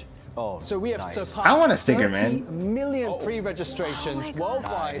 Reached. Oh, so we have nice. surpassed I want a sticker, 30 man. million pre-registrations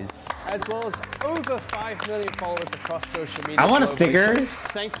worldwide, Nice. as well as over 5 million followers across social media. I want a globally. sticker. So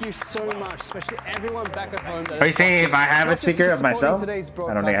thank you so much, especially everyone back at home. That Are you is saying if I have a not just sticker for of myself? supporting today's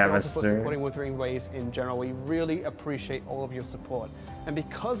I don't think I broadcast, have but a also for sticker. supporting Wuthering Waves in general. We really appreciate all of your support. And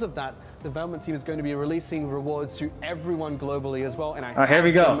because of that, the development team is going to be releasing rewards to everyone globally as well. And I here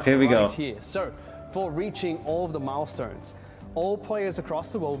we go. have Here we them go. right here. So for reaching all of the milestones, all players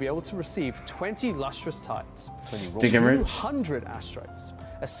across the world will be able to receive 20 lustrous tides, Sticker merch. 200 asteroids,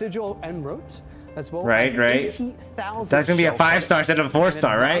 a sigil emerald, as well Right, as right. 80,000 That's gonna be a shell 5-star credits, instead of a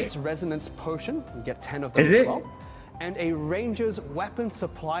 4-star, an right? advanced resonance potion, you get 10 of them Is as it? well, and a ranger's weapon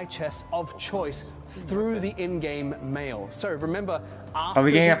supply chest of choice through the in-game mail. So remember, after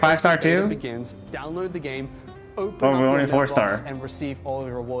we getting the a 5-star open beta too? begins, download the game, open Oh, up we're your only mailbox 4-star. and receive all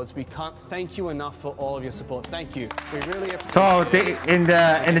your rewards. We can't thank you enough for all of your support. Thank you. We really appreciate So it. in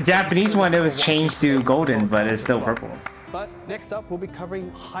the Japanese one, it was changed to golden, but it's still purple. But next up, we'll be covering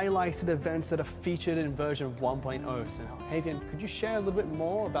highlighted events that are featured in version 1.0. So, Havian, could you share a little bit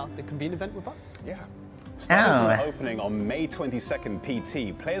more about the Convene event with us? Yeah. Starting from Ow. the opening on May 22nd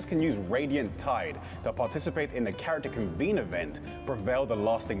PT, players can use Radiant Tide to participate in the Character Convene event, Prevail the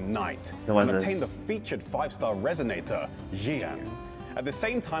Lasting Night, What was and obtain this? the featured 5-star Resonator, Jian. At the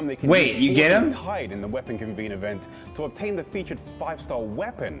same time, they can Wait, use you get Forging him? Tide in the Weapon Convene event to obtain the featured 5-star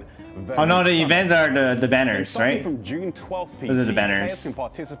weapon. Oh no, the Vinsonte. events are the Then banners, starting right? from June 12th PT, Those are the banners. players can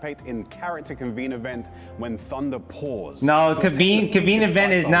participate in Character Convene event when Thunder pours. No, To obtain the convene featured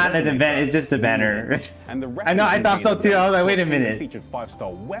event is 5-star not an Resonator, event, it's just a banner. And the I know, I thought so too. I was like, wait a to obtain the minute. Featured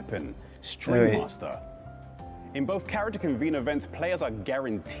 5-star weapon, Wait. String Master. In both character convene events, players are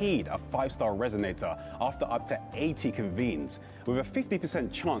guaranteed a 5-star resonator after up to 80 convenes, with a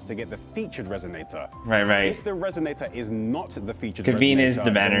 50% chance to get the featured resonator. Right. If the resonator is not the featured Convene resonator, is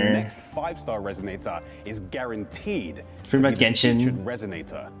the banner. next 5-star resonator is guaranteed Pretty much to be the Genshin. featured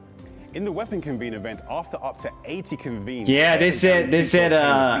resonator. In the weapon convene event, after up to 80 convenes, Yeah, they said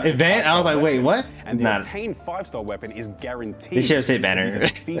event. I was like, wait, what? And the Nah. obtained 5-star weapon is guaranteed They should have said to be banner. the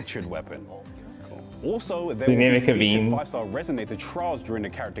featured weapon. Also, there They will name be it convene. featured 5-star resonator trials during the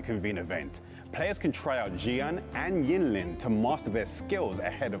character convene event. Players can try out Jian and Yinlin to master their skills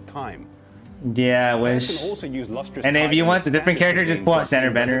ahead of time. Yeah, I Players wish. can also use lustrous And if type you in want the different standard character, just convene pull out to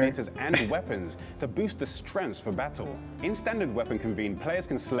standard obtain banner. resonators and weapons to boost the strengths for battle. In standard weapon convene, players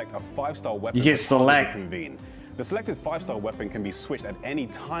can select a 5-star weapon. You can for target select. convene. The selected 5-star weapon can be switched at any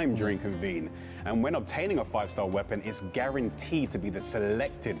time during convene, and when obtaining a 5-star weapon, it's guaranteed to be the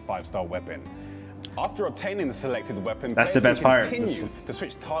selected 5-star weapon. After obtaining the selected weapon, That's the players best can part. continue to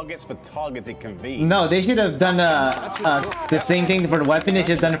switch targets for targeted convenes. No, they should have done the same thing for the weapon. They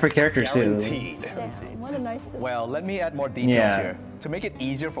should have done it for characters too. What a nice system. Well, let me add more details Yeah. here. To make it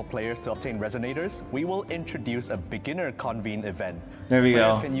easier for players to obtain resonators, we will introduce a beginner convene event. There we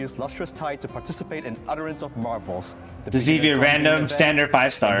Players go. can use Lustrous Tide to participate in Utterance of Marvels. The To see if beginner you're convene random event. standard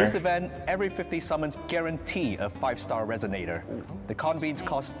 5-star. In this event, every 50 summons guarantee a 5-star resonator. The convenes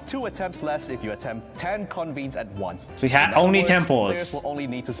cost 2 attempts less if you attempt 10 convenes at once. So you have In other only words, 10 pulls. Players will only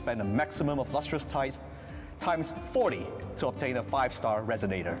need to spend a maximum of Lustrous Tides times 40 to obtain a 5-star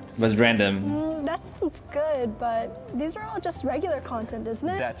resonator. Was random. That sounds good, but these are all just regular content, isn't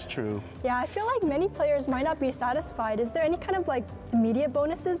it? That's true. Yeah, I feel like many players might not be satisfied. Is there any kind of like immediate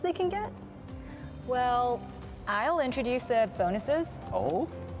bonuses they can get? Well, I'll introduce the bonuses. Oh?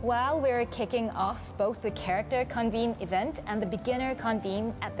 While we're kicking off both the character convene event and the beginner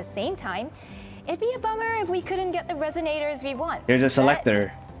convene at the same time, it'd be a bummer if we couldn't get the resonators we want. Here's a But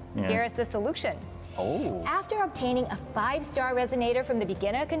selector. Yeah. Here's the solution. Oh. After obtaining a 5-star resonator from the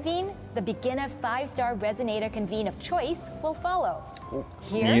beginner convene, the beginner 5-star resonator convene of choice will follow.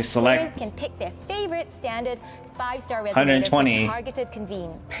 Here, You select- players can pick their favorite standard 5-star resonator 120. for targeted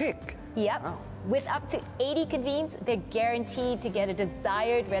convene. Pick? Yep. With up to 80 convenes, they're guaranteed to get a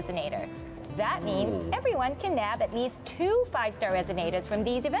desired resonator. That means everyone can nab at least 2 5-star resonators from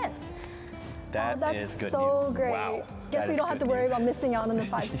these events. That That's is good so news. great. Wow. Guess That we is don't have to good worry news. about missing out on the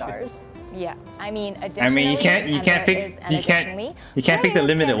 5 stars. Yeah, I mean, I additionally, mean, you can't and pick there is an additionally, pick the players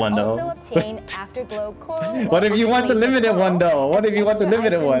limited can one though. also obtain Afterglow Coral. What if you want the Laser limited Coral one though? What as if you want the extra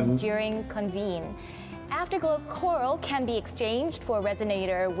limited items one? during convene? Afterglow Coral can be exchanged for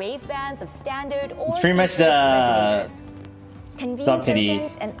resonator wave bands of standard or It's pretty much featured the resonators, convene Subsidy.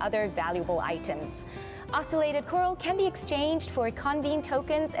 tokens, and other valuable items. Oscillated Coral can be exchanged for convene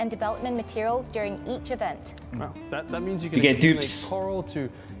tokens and development materials during each event. Wow, that means you can To get accumulate dupes. coral to,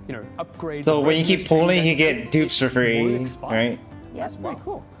 upgrade. So the when you keep resonance tree pulling, that you get dupes for won't free, expire. right? That's pretty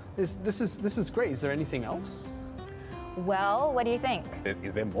cool. This is great. Is there anything else? Well, what do you think?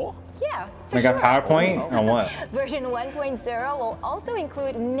 Is there more? Yeah, for Like sure. a PowerPoint on what? Version 1.0 will also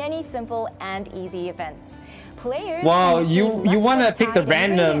include many simple and easy events. Players Well, can you receive want to Lustrous pick the Tide and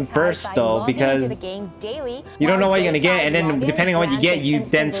random Radiant Tide first by though, logging because into the game daily, you don't know while what you're gonna get, and then Dayside depending on what you login get, you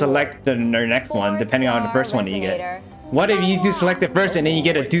grants then instant select the next one, depending on the first one that you get. resonator. What if you do select it first and then you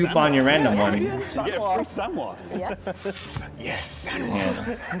get a dupe on your random one? You get a free Sanwa. Yes. Yes,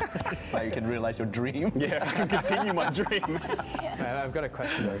 Sanwa. Now you can realize your dream. Yeah, I can continue my dream. I've got a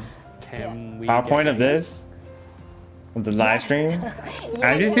question though. Can we PowerPoint get of this? Of the live stream? You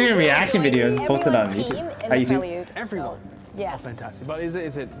I'm just can doing reaction join videos posted on everyone's team YouTube. in the YouTube. Prelude, everyone? so, yeah. Oh, fantastic. But is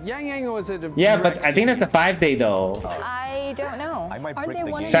it Yang Yang or is it? Yeah, but I think that's the 5-day though. I don't know. I might Aren't break they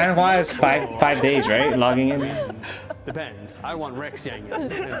the one game. of San Juan is five days, right? Logging in. Depends. I want Rex Yang Yang.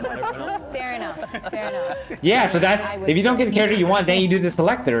 Fair enough. Fair enough. Yeah, so I that's would if you don't say. get the character you want, then you do the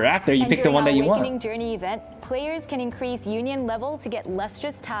selector after you And pick the during one that our you Awakening want. Journey event, players can increase Union level to get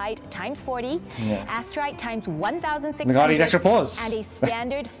Lustrous Tide times 40, Yeah. Astrite times 1,600, Look at all these extra pulls. and a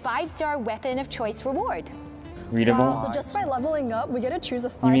standard 5-star weapon of choice reward. Readable. Wow, so just by leveling up, we get to choose a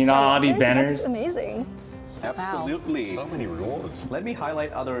 5-star. You mean all these weapon? banners? That's amazing. Absolutely. So many rewards. Let me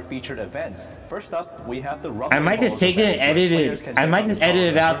highlight other featured events. First up, we have the Rumble I might just Balls take it event, and edit where it. players can I check might out just the edit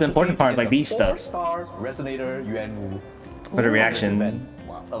it out the important Vinsonte part, to like get these the stuff. 4-star Resonator Yuan Wu For the reaction. event,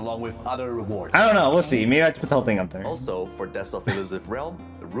 along with other rewards. I don't know. We'll see. Maybe I just put the whole thing up there. Also, for Depths of Elusive Realm,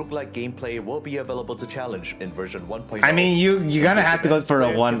 the roguelike gameplay will be available to challenge in version 1.0. I mean, you're gonna have to go for a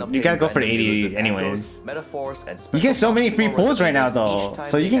Players one. can You obtain gotta go for the random 80 elusive anyways. angles, metaphors, and You get so many free special pulls right now resonators though, each time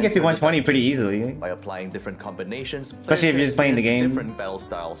so you they can get to enter the 120 battle. pretty easily. By applying different combinations, Especially if you're players just playing the can experience game. different battle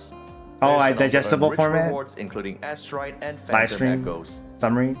styles. Oh, Players can also digestible earn rich format? rewards, including Astrite and Live Phantom stream Echoes.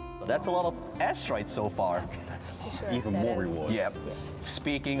 summary. That's a lot of astrites so far. That's Even more rewards. Yep.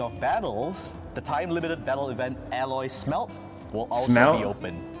 Speaking of battles, the time-limited battle event Alloy Smelt will also Smelt? be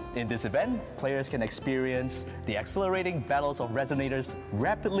open. In this event, players can experience the accelerating battles of resonators,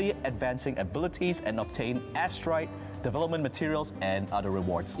 rapidly advancing abilities, and obtain astrite, development materials, and other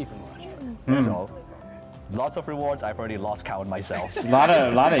rewards. Even more astrite. So, lots of rewards. I've already lost count myself. A lot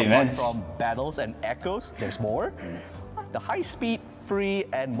of Apart events. From battles and echoes, there's more. The high-speed, free,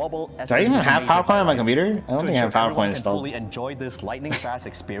 and mobile. Do I even have PowerPoint on my computer? I don't think I have PowerPoint installed. Fully enjoy this lightning-fast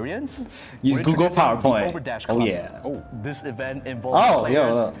experience. Use We're Google introducing the PowerPoint. Overdash Oh Club. yeah. This event involves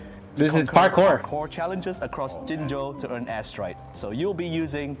players this is conquer parkour. parkour challenges across Jinzhou to earn astrite. So you'll be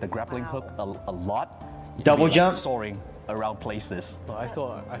using the grappling hook a lot. You'll Double be, jump? soaring around places. Well, I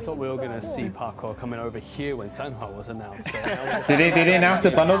thought we were gonna see parkour coming over here when Sanhua was announced. So Did they announce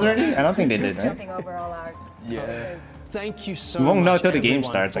the bundles already? I don't think they did, right? Jumping over all our. Yeah. Thank you so We much. won't know till the game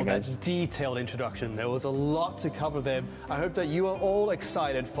everyone, starts, I for that guess. detailed introduction. There was a lot to cover there. I hope that you are all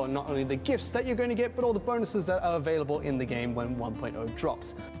excited for not only the gifts that you're going to get, but all the bonuses that are available in the game when 1.0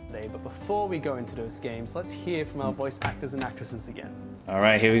 drops today. But before we go into those games, let's hear from our voice actors and actresses again. All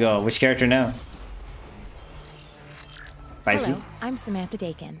right, here we go. Which character now? Spicy. Hello, I'm Samantha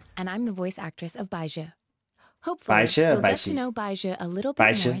Dakin, and I'm the voice actress of Baizhi. Hopefully, Baizhi or you'll get Baizhi? to know Baizhi a little bit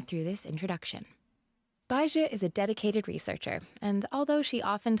Baizhi. more through this introduction. Baizhi is a dedicated researcher, and although she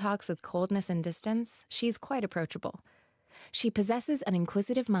often talks with coldness and distance, she's quite approachable. She possesses an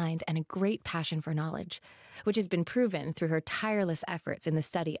inquisitive mind and a great passion for knowledge, which has been proven through her tireless efforts in the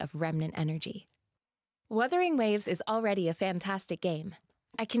study of remnant energy. Wuthering Waves is already a fantastic game.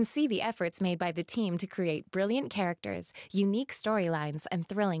 I can see the efforts made by the team to create brilliant characters, unique storylines, and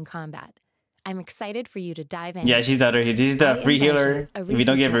thrilling combat. I'm excited for you to dive in. Yeah, she's the other. She's the free healer. A If we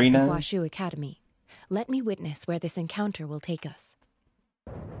don't get researcher at the Marina. Huashu Academy. Let me witness where this encounter will take us.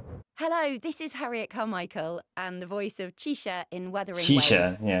 Hello, this is Harriet Carmichael and the voice of Chisha in Wuthering Chisha,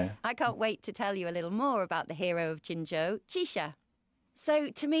 Waves. yeah. I can't wait to tell you a little more about the hero of Jinzhou, Chisha. So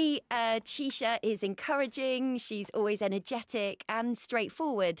to me, Chisha is encouraging, she's always energetic and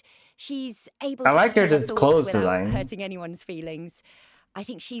straightforward. She's able I to like her utter the thoughts clothes without design. hurting anyone's feelings. I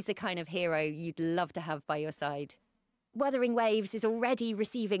think she's the kind of hero you'd love to have by your side. Wuthering Waves is already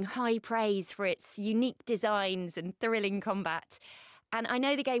receiving high praise for its unique designs and thrilling combat. And I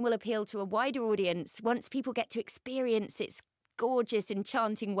know the game will appeal to a wider audience once people get to experience its gorgeous,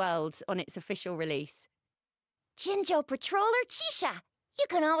 enchanting world on its official release. Jinzhou Patroller Chisha. You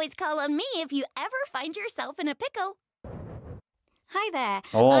can always call on me if you ever find yourself in a pickle. Hi there.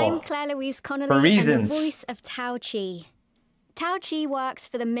 Oh, I'm Claire Louise Connolly, for and the reasons. voice of Tao Chi. Tao Chi works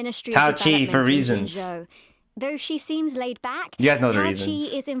for the Ministry Tao of Chi Development for in reasons. Jinzhou. Though she seems laid back, You guys know the Tao reasons.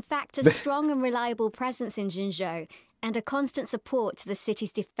 Chi is in fact a strong and reliable presence in Jinzhou and a constant support to the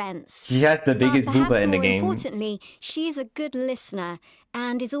city's defense. She has the biggest but booba perhaps in the more game. importantly, she is a good listener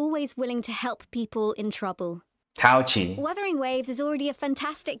and is always willing to help people in trouble. Tao Chi. Wuthering Waves is already a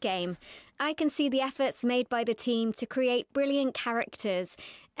fantastic game. I can see the efforts made by the team to create brilliant characters,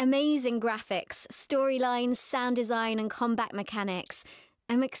 amazing graphics, storylines, sound design, and combat mechanics.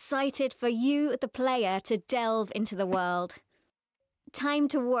 I'm excited for you, the player, to delve into the world. Time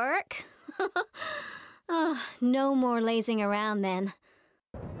to work? Oh, no more lazing around then.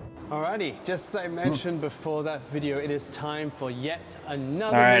 Alrighty, just as I mentioned before that video, it is time for yet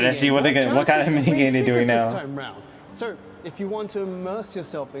another. All right, let's see what minigame. what kind of Chances to minigame win they're doing stickers now. This time round. So, if you want to immerse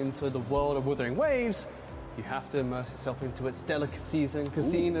yourself into the world of Wuthering Waves, you have to immerse yourself into its delicacies and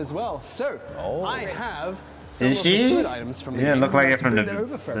cuisine as well. So, I have some Is of she? the food items from the Yeah, game. look like I'd it from bring that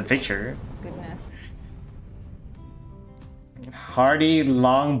over for the everybody. picture. Goodness. Hearty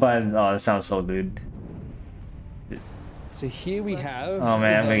long buns. Oh, that sounds so good. So here we have. Oh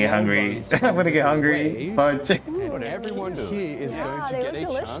man, I'm gonna get hungry. I'm gonna get hungry. Fudge. And everyone here is going to they get a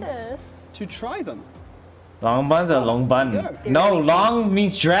look chance delicious. to try them. Long buns or long bun? No, long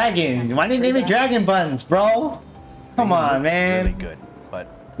means dragon. Why didn't they make dragon buns, bro? Come on, man. Really good, but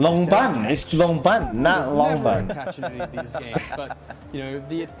Long bun. It's long bun, not There's long never a bun. catch in any of these games, but you know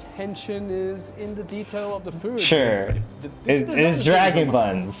the attention is in the detail of the food. Sure. The It's design is dragon really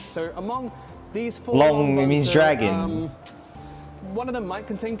buns. So among these four Long buns, means dragon. One of them might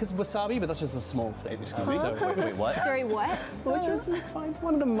contain wasabi, but that's just a small thing. Excuse me? So, Wait, what? Sorry, what? Which is fine.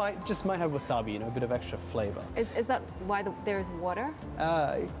 One of them might have wasabi, you know, a bit of extra flavor. Is that why there's water?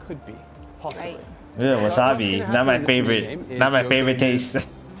 It could be, possibly. Right. Yeah, What's gonna wasabi. happen Not my in this favorite. minigame is Not my you're favorite going to taste.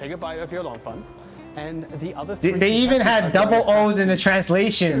 Take a bite of your long bun, And the other three They even had contestants are double going to O's in the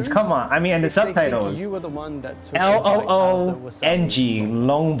translations. Come on, I mean, and the if they think subtitles. You were the one that took LOONG,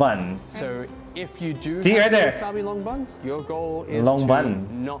 long bun. So if you do See have right the there. wasabi long bun, your goal is Long to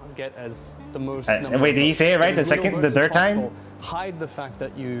bun. not get as the most. Wait, did he say it right the third time? Hide the fact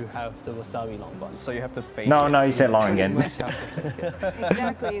that you have the wasabi long bun. So you have to fake No, it. no, he said long again.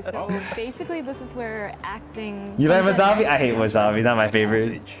 Exactly. So basically, this is where acting. You like wasabi? I hate wasabi. Not my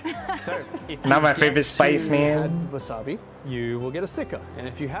favorite. So if Not you my favorite guess spice, who man. had wasabi, you will get a sticker. And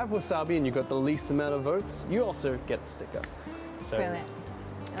if you have wasabi and you got the least amount of votes, you also get a sticker. So Brilliant.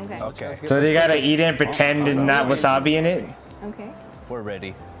 Okay. So they gotta eat it and pretend and not wasabi in it? Okay. We're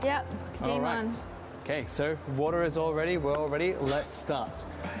ready. Yep. Game on. Okay, so water is all ready. We're all ready. Let's start.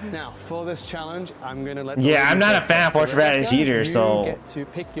 Now, for this challenge, I'm gonna let. Yeah, I'm not a fan of horseradish Rebecca, either, so. You get to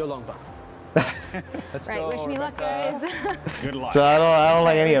pick your long bun. Let's Right. go. Wish me luck, guys. Good luck. So I don't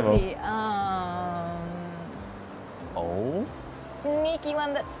like any of Let's them. see, Oh. Sneaky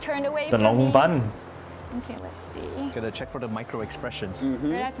one that's turned away The from long me. bun. Okay, let's see. Gotta check for the micro expressions. Do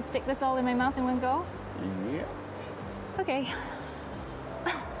I have to stick this all in my mouth in one go? Yeah. Okay.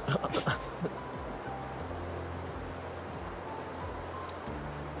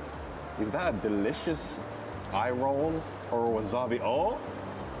 Is that a delicious eye roll or a wasabi? Oh.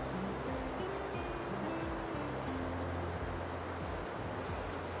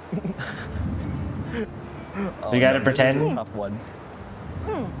 You gotta no, pretend. This is a tough one.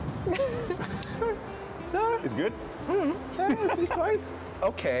 It's good. It's fine.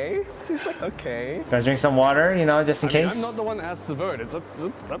 Okay. It's like okay. Gotta drink some water, you know, just in case. I'm not the one that has to vote. It's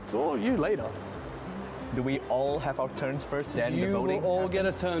up to all you later. Do we all have our turns first, then You the voting? will all get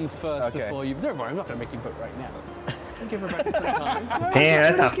a turn first Okay. before you. Don't worry, I'm not gonna make you vote right now. I'll give Rebecca some time.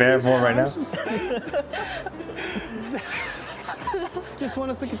 Damn, that's not fair for right now. Some space. Just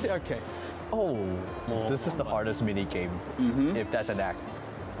want us to continue. Okay. Oh, this is the hardest mini game. If that's an act.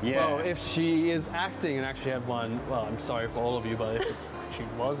 Well, if she is acting and actually had one, well, I'm sorry for all of you, but if she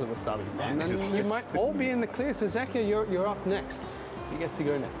was a wasabi bun, This then is- you this- might this- all be in the clear. So Zakia, you're up next. You get to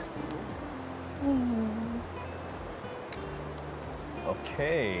go next.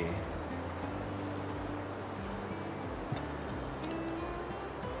 Okay.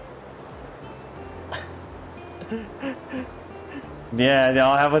 Yeah, they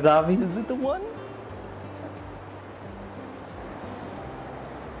all have wasabi. Is it the one?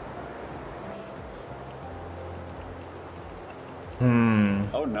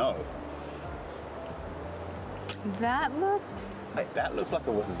 Oh no. That looks. That looks like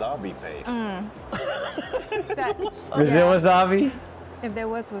a wasabi face. That, Is it wasabi? if there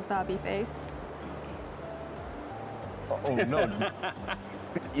was wasabi face. Oh no.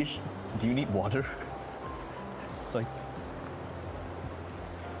 Do you need water? It's like.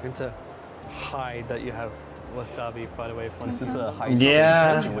 And to hide that you have wasabi, by the way. This is a high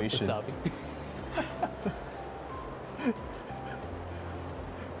Yeah. situation. Wasabi.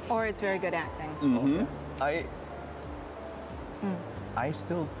 Or it's very good acting. I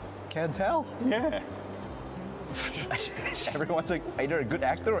still can't tell. Yeah. Everyone's like either a good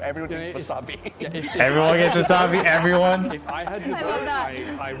actor or everyone Yeah, gets wasabi. If Everyone gets wasabi, everyone. If I had to I vote, love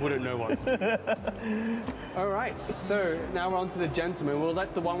that. I wouldn't know what. All right, so now we're on to the gentleman. We'll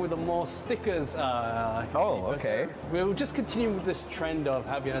let the one with the more stickers. Oh, okay. We'll just continue with this trend of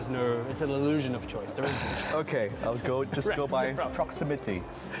Javier has no. It's an illusion of choice. There is. Okay, I'll go go by proximity.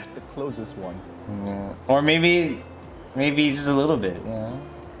 The closest one. Yeah. Or maybe just a little bit, you know?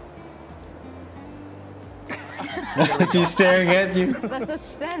 She's staring at you. The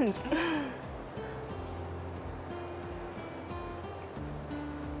suspense.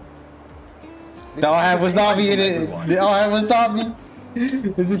 They all have wasabi in it. They all have wasabi.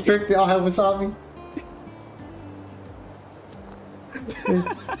 It's a trick. They all have wasabi.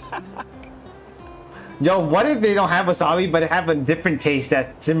 Yo, what if they don't have wasabi, but it have a different taste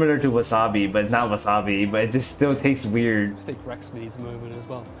that's similar to wasabi, but not wasabi, but it just still tastes weird? I think Rex needs a moment as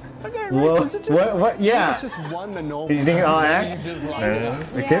well. Well, what? Yeah. It's just one the normal. You think it all act? You just lined it up.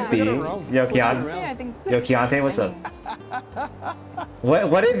 It could be. Yo, Keontae, what's up?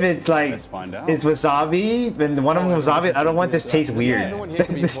 What if it's like it's wasabi, and one of them wasabi? I don't want this taste weird.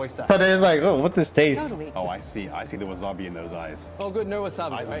 So they're like, oh, what this taste? Oh, I see. I see the wasabi in those eyes. Oh, good. No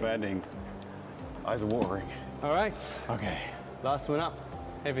wasabi. Eyes are right? burning. Eyes are watering. All right. Okay. Last one up.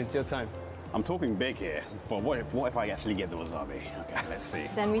 Evan, it's your time. I'm talking big here, but what if I actually get the wasabi? Okay, let's see.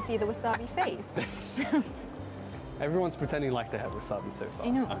 Then we see the wasabi face. Everyone's pretending like they have wasabi so far. I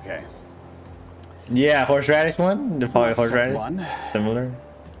know. Okay. Yeah, horseradish one. The probably Soft horseradish. one. Similar.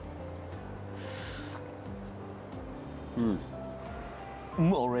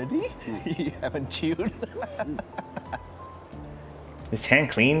 Already? You haven't chewed? Is hand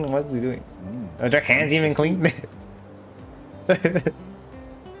clean? What is he doing? Are their hands even clean?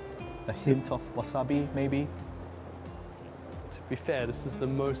 A hint of wasabi, maybe? To be fair, this is the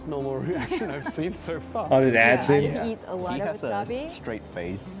most normal reaction I've seen so far. Oh, just adds Yeah, in? he eats a lot He of has wasabi. a straight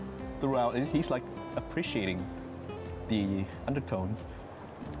face throughout. He's like appreciating the undertones,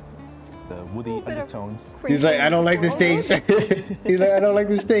 the woody undertones. He's like, I don't like this taste. He's like, I don't like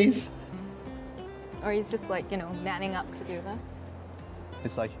this taste. Or he's just like, you know, manning up to do this.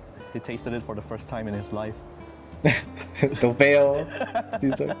 It's like he tasted it for the first time in his life. Don't fail.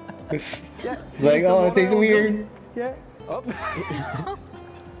 He's like, Yeah, like, oh, it tastes weird. Yeah. Oh.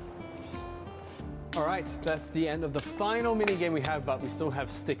 All right, that's the end of the final mini game we have, but we still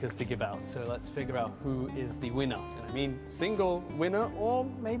have stickers to give out. So let's figure out who is the winner. And I mean, single winner, or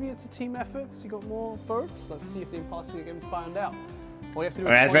maybe it's a team effort because you got more votes. Let's see if the imposter can find out. All you have to do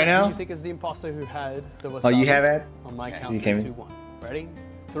is point right out now? who you think is the imposter who had the wasabi. Oh, you have it? On my count, You 3, came in. 2, 1. Ready?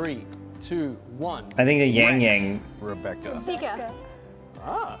 3, 2, 1. I think the Yang Rex. Yang. Rebecca. Zika.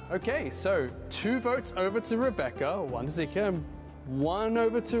 Ah, okay, so 2 votes over to Rebecca, 1 to Zika, and 1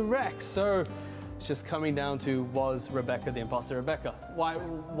 over to Rex. So it's just coming down to, was Rebecca the imposter? Rebecca, why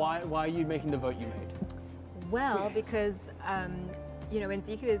are you making the vote you made? Well, because you know, when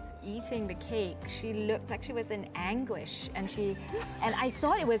Zika was eating the cake, she looked like she was in anguish, and I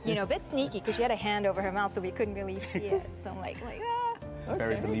thought it was, you know, a bit sneaky because she had a hand over her mouth, so we couldn't really see it. So I'm like ah.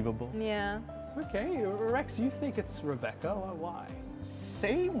 Very believable. Yeah. Okay, Rex, you think it's Rebecca? Why?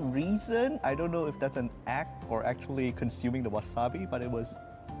 Same reason. I don't know if that's an act or actually consuming the wasabi, but it was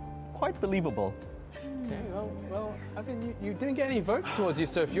quite believable. Okay, well, I mean, you didn't get any votes towards you,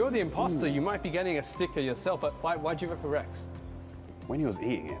 so if you're the imposter, you might be getting a sticker yourself, but why'd you vote for Rex? When he was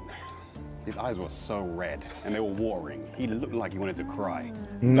eating it, his eyes were so red and they were watering. He looked like he wanted to cry.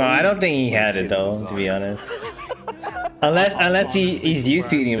 No, I don't think he had it though, to be honest. Unless he's used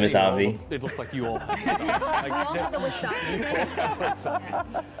to eating wasabi. It looked like you all.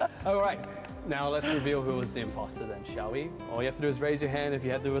 All right, now let's reveal who was the imposter then, shall we? All you have to do is raise your hand if you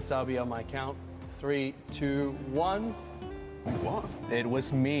had the wasabi on my count. 3, 2, 1. What? It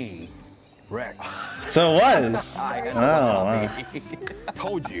was me, Rex. So it was. I had wow.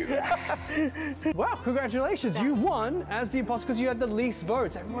 Told you. Wow, congratulations, you won as the imposter because you had the least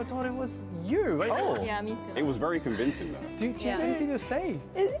votes. Everyone thought it was you. Oh. Yeah, me too. It was very convincing though. Do you have anything to say?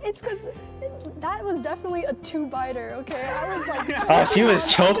 It's because that was definitely a 2-biter, okay? I was like... Oh, she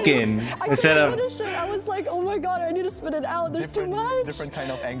was choking I instead couldn't of... finish it. I was like, oh my god, I need to spit it out. There's too much. Different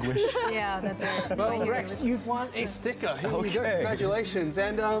kind of anguish. Yeah, that's right. Well, Rex, you've won a sticker. Here you go. Congratulations.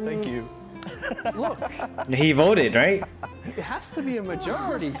 And Thank you. Look, He voted, right? it has to be a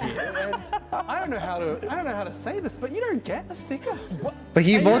majority here, and I don't know how to say this, but you don't get a sticker. But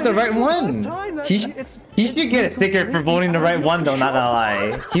he And voted the this right is the one. first time that He it's should get a sticker for voting the right one, though, not gonna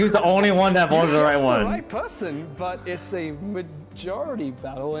lie. He was the only one that voted the right the one. right person, but it's a majority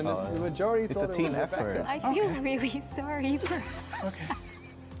battle, and it's the majority. It's a thought it team was Rebecca. effort. I feel really sorry for.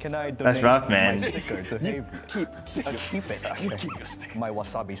 Can I donate That's rough, man. my sticker to him? Keep it. You keep your sticker. My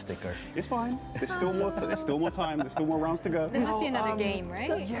wasabi sticker. It's fine. There's still more. There's still more time. There's still more rounds to go. There must be another game,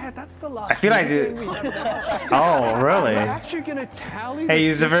 right? Yeah, that's the last. I feel like game it. we have now. Oh, really? We're actually gonna tally Hey, the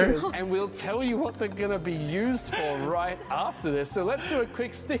Lucifer. stickers, and we'll tell you what they're gonna be used for right after this. So let's do a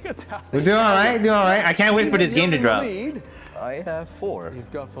quick sticker tally. We're doing all right. Doing all right. I can't wait for this game to drop. I have 4.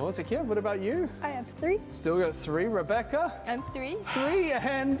 You've got 4. Zakia, what about you? I have 3. Still got 3. Rebecca? I'm 3. 3,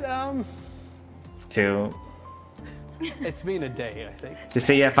 and 2. it's been a day, I think. Just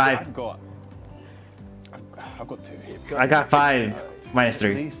say you have 5. I've got 2. I got 5 minus At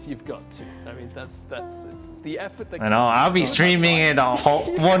 3. least you've got 2. I mean, that's it's the effort that. I know. I'll be streaming it the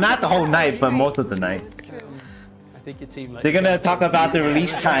whole. Well, not the whole night, but most of the night. I think your team. They're gonna talk about the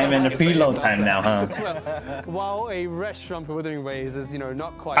release time and the preload time now, huh? Well, while a restaurant for Wuthering Waves is,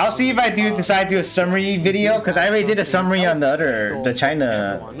 not quite. I'll see if I decide to do a summary video, because I already did a summary on the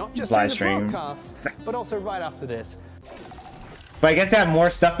China Not just live in the stream. broadcast, but also right after this. But I guess they have more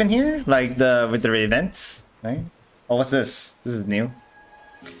stuff in here, like with the events, right? Oh, what's this? This is new.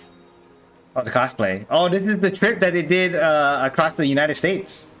 Oh, the cosplay. Oh, this is the trip that they did across the United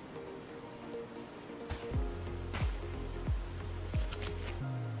States.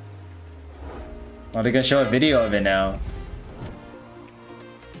 Oh, they're gonna show a video of it now.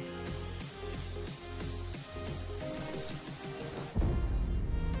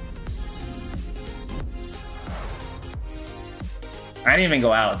 I didn't even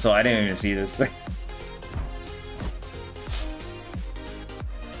go out, so I didn't even see this.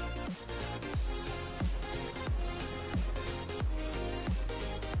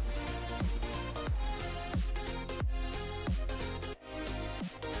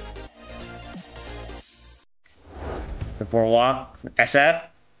 Boardwalk, SF.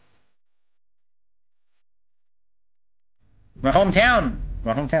 My hometown.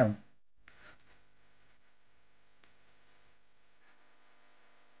 My hometown.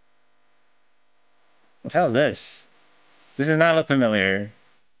 What the hell is this? This does not look familiar.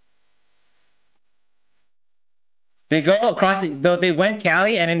 They go across the, they went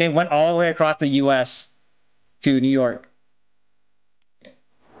Cali and then they went all the way across the US to New York.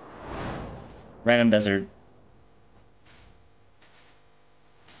 Random desert.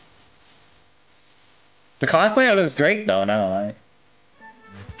 The cosplay looks great though, not gonna lie.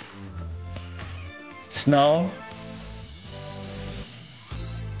 Snow.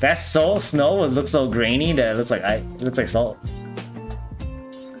 That snow would look so grainy that it looks like it looks like salt.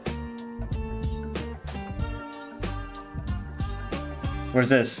 Where's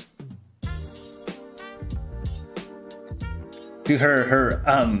this? Dude, her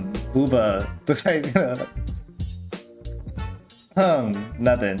booba looks like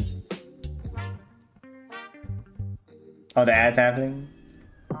nothing. Oh, the ad's happening?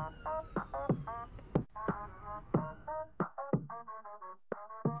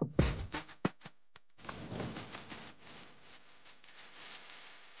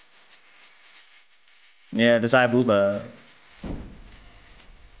 Yeah, this booba.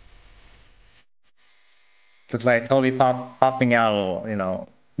 Looks like totally popping out, you know.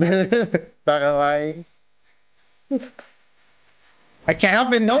 Not gonna lie. I can't help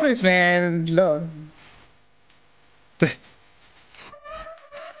but notice, man. Look.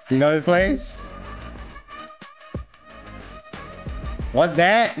 You know this place? What's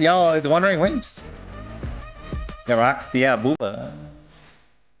that? Yo, it's Wuthering Waves. Yeah, rock. Yeah, booba.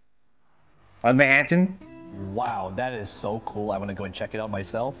 On Manhattan. Wow, that is so cool. I want to go and check it out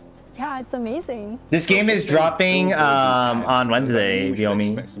myself. Yeah, it's amazing. This game is dropping on Wednesday, Viomi.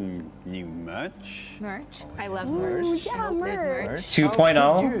 Expect some new merch. Merch? I love merch. Yeah, merch.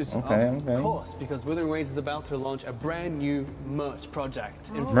 2.0? Okay, Of course, because Wuthering Waves is about to launch a brand new merch project.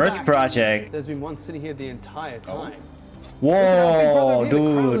 In Merch fact, project. There's been one sitting here the entire time. Whoa,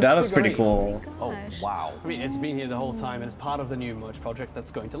 dude, that looks pretty cool. Oh, wow. I mean, it's been here the whole time and it's part of the new merch project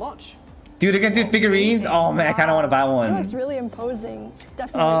that's going to launch. Dude, they're gonna do figurines? Oh man, I kinda wanna buy It one. looks really imposing.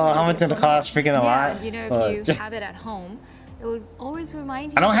 Definitely. Oh, how much did it cost? Freaking a lot. You know, But- if you have it at home, it would always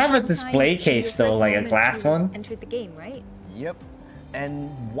remind you. I don't of have the a time display your case though, first like a moments glass you one. Entered the game, right? Yep.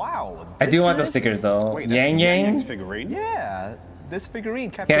 And wow. I do this want those is- stickers though. Wait, that's Yang Yang? Yang's figurine? Yeah, this figurine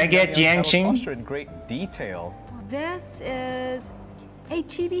Can I captures get Yang Yang's Jiangxing? posture in great detail. This is a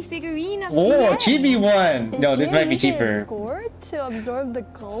chibi figurine of Oh, Jian. chibi one! No, this might be using cheaper. gourd to absorb the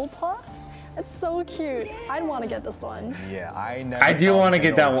glow puff. It's so cute. I'd want to get this one. Yeah, I never. I do thought want to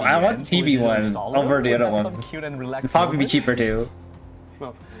get that Nintendo one. I want the GN chibi was one solid, over the would other have one. some cute and relaxed It'd probably be moments. cheaper too.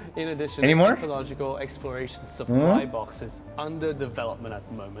 Well, in addition, Any more? ecological exploration supply box is under development at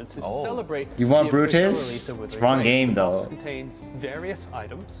the moment to celebrate. You want the official Brutus? release of It's Wuthering wrong Waves. game, The box though. contains various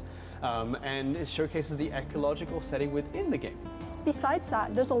items, and it showcases the ecological setting within the game. Besides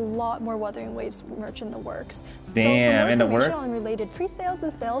that, there's a lot more Wuthering Waves merch in the works. Damn, so for in the more information work? on related pre-sales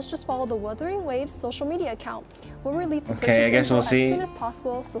and sales, just follow the Wuthering Waves social media account. We'll release the Okay, purchase I guess info we'll see. as soon as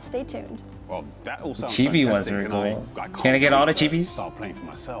possible, so stay tuned. Well, that all sounds Chibi ones fantastic, are and cool. I can't Can I get all the wait to chibis? Start playing for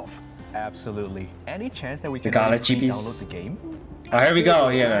myself. Absolutely. Any chance that we The can Gala actually chibis? download the game? Oh, here we go.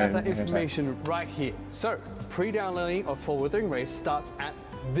 Absolutely, I Yeah. have that information right here. So, pre-downloading of For Wuthering Waves starts at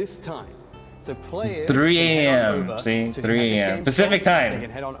this time. So players 3 can head on a.m. over See? to the 3 Epic a.m. Games Pacific Store. time. They can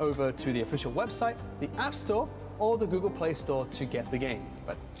head on over to the official website, the App Store, or the Google Play Store to get the game.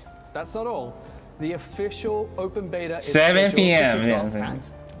 But that's not all. The official open beta is 7 scheduled to p.m., kick yeah, off okay.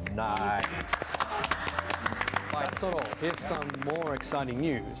 at Nice. That's not all. Here's some more exciting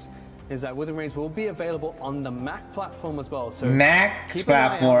news. Is that Wuthering Waves will be available on the Mac platform as well. So Mac keep an eye out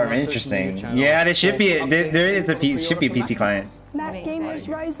on platform, our social interesting. media channels Yeah, there should for be. updates There is a on the should be a pre-order PC for client. Mac gamers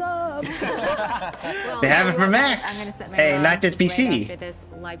rise up! They have it for Macs. I'm gonna set my Hey, alarm not just right PC. after this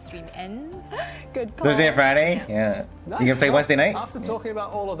live stream ends. Good call. Thursday and Friday. Yeah. Nice. You gonna play Well, Wednesday night? After talking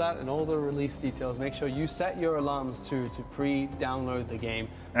about all of that and all the release details, make sure you set your alarms to pre-download the game.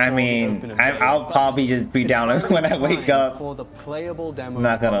 I for the mean, open I'll beta. But probably just it's pre-download when I finally wake time up. for the playable demo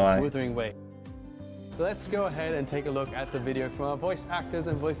Not gonna of lie. Wuthering Waves. Let's go ahead and take a look at the video from our voice actors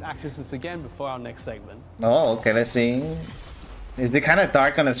and voice actresses again before our next segment. Oh, okay. Let's see. Is it kind of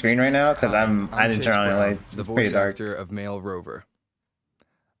dark on the screen right now? Because I didn't Chase turn on the Brown, lights. the It's pretty voice dark. actor of male Rover.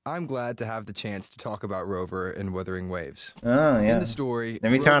 I'm glad to have the chance to talk about Rover in Wuthering Waves. Oh, yeah. In the story,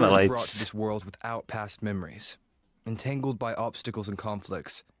 Let me turn on the Rover is brought lights. to this world without past memories. Entangled by obstacles and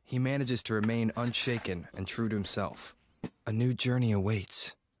conflicts, he manages to remain unshaken and true to himself. A new journey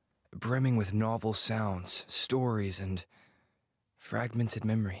awaits, brimming with novel sounds, stories, and Fragmented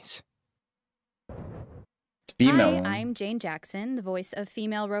memories. Female. Hi, I'm Jane Jackson, the voice of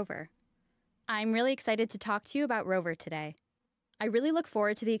Female Rover. I'm really excited to talk to you about Rover today. I really look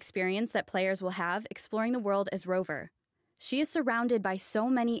forward to the experience that players will have exploring the world as Rover. She is surrounded by so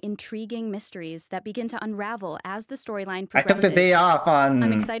many intriguing mysteries that begin to unravel as the storyline progresses. I took the day off on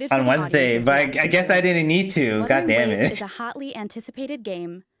Wednesday, but I guess I didn't need to. God damn Waves it. is a hotly anticipated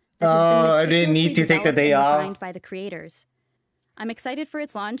game that has been I didn't need to take the day off. refined by the creators. I'm excited for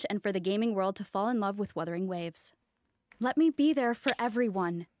its launch and for the gaming world to fall in love with Wuthering Waves. Let me be there for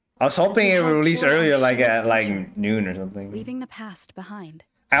everyone. I was hoping it would release earlier, like at noon or something. Leaving the past behind.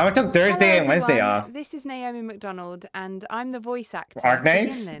 I only took Thursday and Wednesday off. This is Naomi MacDonald, and I'm the voice actor.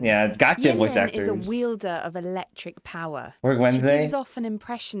 Arknights? Yeah, gotcha, voice Yinlin actors. is a wielder of electric power. Work Wednesday? She gives off an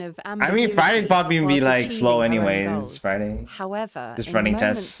impression of I ambiguity. mean, Friday'd probably be whilst like achieving slow her own anyways. goals. Friday. However, Just in running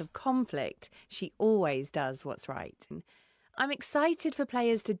moments tests. of conflict, she always does what's right. I'm excited for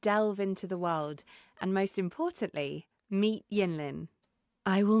players to delve into the world, and most importantly, meet Yinlin.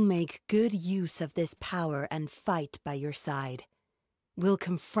 I will make good use of this power and fight by your side. We'll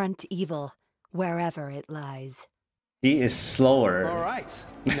confront evil wherever it lies. He is slower. All right,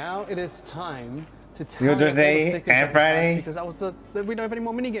 now it is time to tell You go Thursday and Friday? because that was we don't have any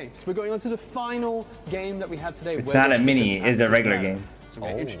more mini games. We're going on to the final game that we have today. It's where not those a mini, stickers it's a actually regular matter. game. So I'm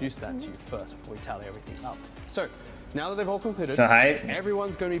going to introduce that to you first before we tally everything up. So now that they've all concluded, So hype.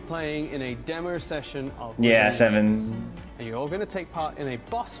 everyone's going to be playing in a demo session of Yeah, Wuthering Waves. 7. And you're all going to take part in a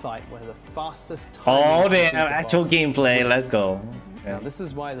boss fight where the fastest time. Oh to complete damn, the actual boss gameplay, wins. let's go. Now this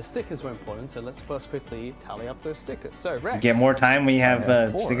is why the stickers were important, so let's first quickly tally up those stickers. So Rex, Get more time when you have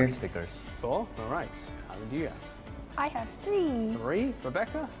 4 stickers. 4, all right. How many do you have? I have 3. 3,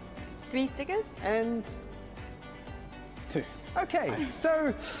 Rebecca? 3 stickers? And 2. Okay,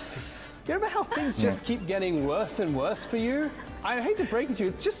 so you know how things just keep getting worse and worse for you? I hate to break it to you,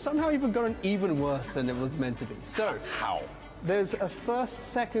 it's just somehow even gotten even worse than it was meant to be. So how? There's a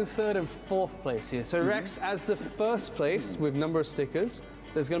first, second, third, and fourth place here. So Rex, as the first place with number of stickers,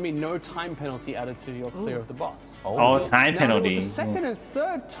 there's going to be no time penalty added to your clear of the boss. Oh, time now, penalty. There was a second and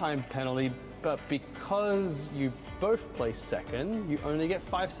third time penalty, but because you both placed second, you only get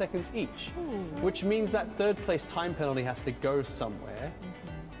 5 seconds each, which means that third place time penalty has to go somewhere.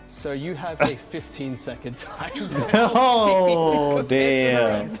 So you have a 15-second time penalty. Oh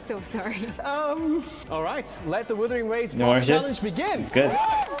damn. I'm so sorry. All right, let the Wuthering Waves No more boss shit? challenge begin. Good.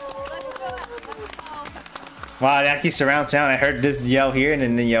 Wow, that keeps surround sound. I heard this yell here and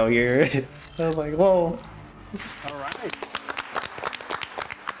then the yell here. I was like, whoa. All right.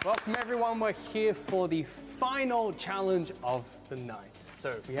 Welcome everyone. We're here for the final challenge of the night.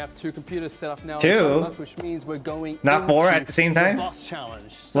 So we have 2 computers set up now, in 2? front of us, which means we're going Not 4 into at the same time? boss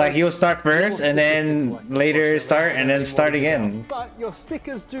challenge. So Like he'll start first your and then stickers later start and then start again. But your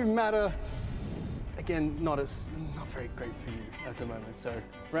stickers do matter. Again, not very great for you at the moment. So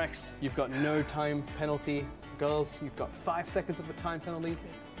Rex, you've got no time penalty. Girls, you've got 5 seconds of a time penalty.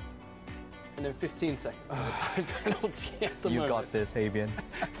 And then 15 seconds of a time penalty at the moment. You got this, Havian.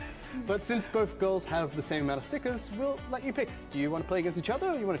 But since both girls have the same amount of stickers, we'll let you pick. Do you want to play against each other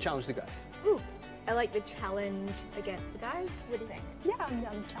or you want to challenge the guys? Ooh, I like the challenge against the guys. What do you think? Yeah, I'm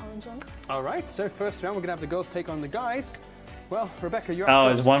down to challenge them. All right, so first round, we're going to have the girls take on the guys. Well, Rebecca, you're Oh,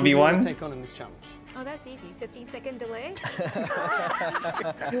 up it's first. Who do you 1v1? want to take on in this challenge? Oh, that's easy. 15-second delay.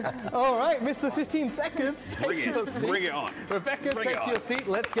 All right, Mr. 15 seconds, take your seat. Bring it on. Rebecca, Bring it take on. your seat.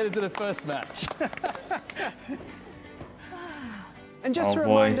 Let's get into the first match. And just Oh, a boy.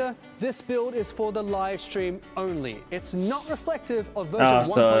 reminder, this build is for the live stream only. It's not reflective of version Oh,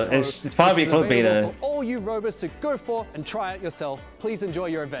 1.0. so it's probably which is closed beta. available for all you rovers to go for and try it yourself. Please enjoy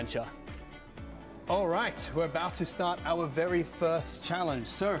your adventure. All right, we're about to start our very first challenge.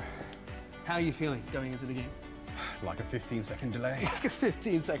 So, how are you feeling going into the game? Like a 15-second delay. Like a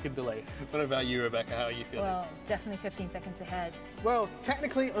 15-second delay. What about you, Rebecca? How are you feeling? Well, definitely 15 seconds ahead. Well,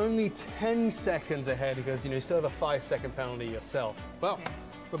 technically only 10 seconds ahead because you still have a 5-second penalty yourself. Well,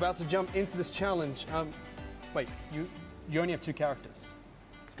 we're about to jump into this challenge. Wait, you only have 2 characters.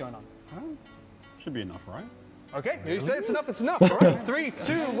 What's going on? Should be enough, right? Okay, you say it's enough, it's enough. All right, 3,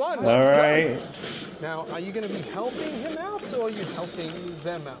 2, 1, let's All go. right. Now, are you going to be helping him out or are you helping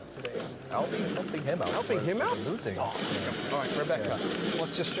them out today? Helping him out. Helping him out? Losing. Oh, all right, Rebecca,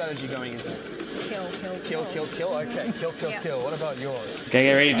 what's your strategy going into this? Kill. Kill. Okay, kill. What about yours? Okay,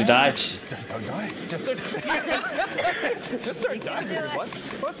 get ready to dodge. Don't die. Just don't die, everyone.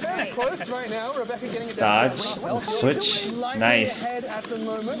 Well, it's fairly close right now. Rebecca getting it down. Dodge. Switch. Nice. Ahead at the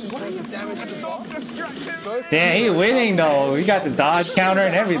moment. What is the damage to the boss? Both Damn, he winning though. We got the dodge counter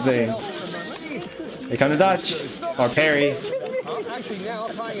and everything. Here come the dodge. Or parry. entry now,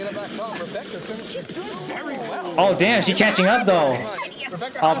 tying it back on. Rebecca's doing, she's doing very well. Oh damn, she catching up though.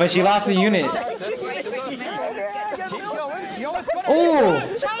 Oh, but she lost a unit. Oh!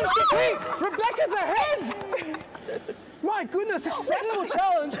 Wait, Rebecca's ahead! My goodness, successful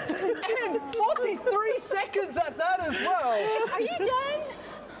challenge and 43 seconds at that as well. Are you done?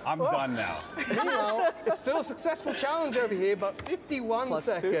 I'm done now. Meanwhile, it's still a successful challenge over here, but 51 Plus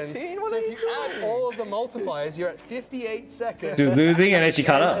seconds. 15? So if you add all of the multipliers, you're at 58 seconds. She was losing and then she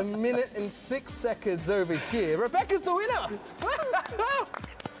caught up. A minute and 6 seconds over here. Rebecca's the winner!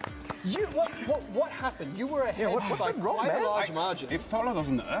 What happened? You were ahead by quite a large margin. It followed us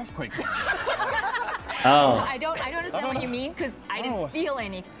in the earthquake. Oh. I don't understand what you mean because I didn't feel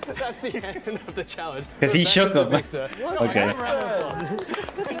any. That's the end of the challenge. Because he shook him. Okay.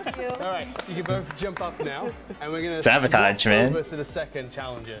 Thank you. All right, you can both jump up now, and we're gonna Sabotage, swap man. over to the second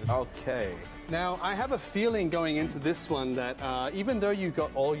challenges. Okay. Now, I have a feeling going into this one that even though you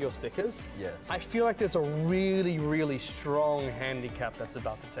got all your stickers, yes, I feel like there's a really, really strong handicap that's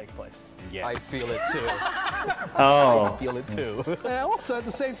about to take place. Yes. I feel it too. Oh. I feel it too. And also, at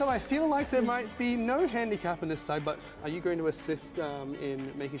the same time, I feel like there might be no handicap on this side, but are you going to assist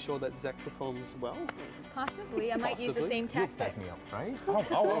in making sure that Zek performs well? Possibly. I might use the same tactic. Back me up, right?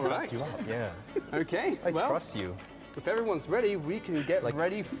 All right. Yeah. Okay. I trust you. If everyone's ready, we can get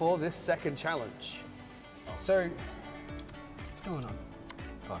ready for this second challenge. So, what's going on?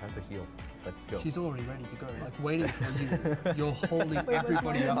 Oh, I have to heal. Let's go. She's already ready to go, like waiting for you. You're holding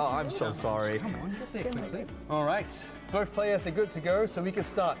everybody up. Oh, I'm so sorry. Come on, get there quickly. All right, both players are good to go, so we can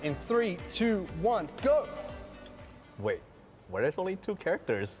start in 3, 2, 1, go! Wait, where there's only 2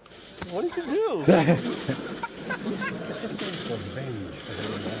 characters? What did you do?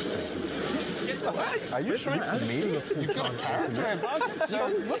 Are you sure it's me? You've got characters, so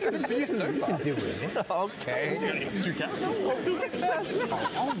look at you so far. Do it. Okay. It's 2 characters.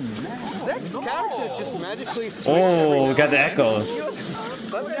 Oh man. Zek's characters just magically switch. Oh, we got the echoes.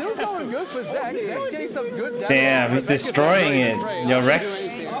 That's still going good for Zek. Zek's getting some good damage. Damn, he's destroying it. Yo, Rex.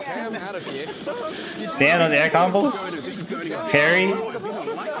 Damn on the air combos. Parry.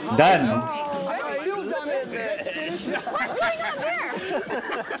 Done.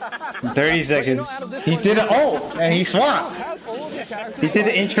 30 seconds. He did it. Oh, and he swapped. He did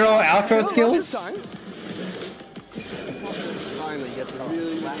the intro, outro skills. Finally gets a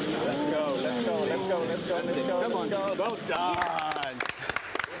really let's go. Come on, well done.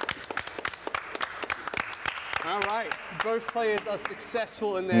 All right, both players are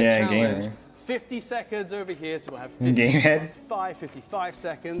successful in their challenge. Gamer. 50 seconds over here, so we'll have Game head. 55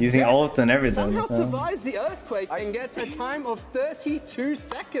 seconds. Using ult and everything. Somehow survives the earthquake and gets a time of 32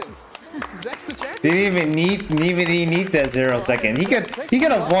 seconds. Zek's the champion. Didn't even need that 0 second. He could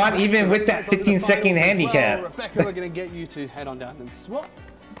have won even with that 15-second handicap. Well, Rebecca, we're gonna get you to head on down and swap.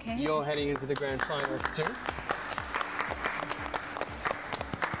 Okay. You're heading into the grand finals too.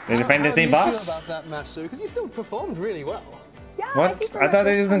 Did you find the same boss? How do you feel about that match, Sue? Because you still performed really well. Yeah, What? I thought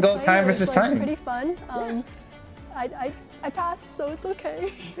they didn't go time versus time. Pretty fun. I passed, so it's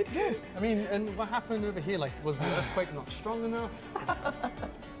okay. Good. I mean, and what happened over here? Like, was the earthquake not strong enough?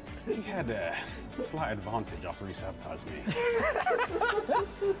 He had a slight advantage after he sabotaged me.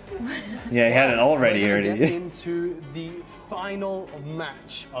 Yeah, he had it already. Get into the final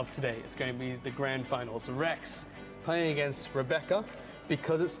match of today. It's going to be the grand finals. Rex playing against Rebecca.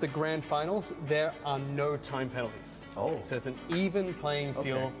 Because it's the grand finals, there are no time penalties. Oh. So it's an even playing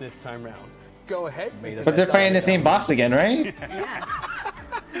field this time round. Go ahead. But they're fighting the same boss again, right? Yes.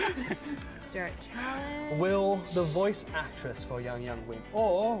 Start challenge. Will the voice actress for Yang Yang win?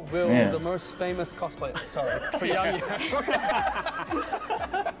 Or will the most famous cosplayer, for Yang Yang?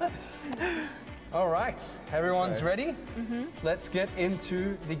 All right, everyone's ready? Let's get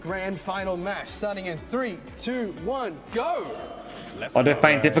into the grand final match. Starting in 3, 2, 1, go! Oh, they're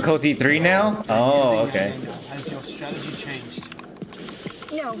fighting difficulty 3 now? Oh, okay. Has your strategy changed?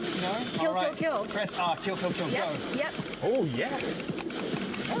 No. Kill. Press R, kill, Yep. go. Yep. Oh, yes.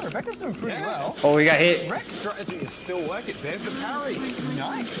 Oh, Rebecca's doing pretty well. Oh, we got hit. Rex's strategy is still working. There's the parry.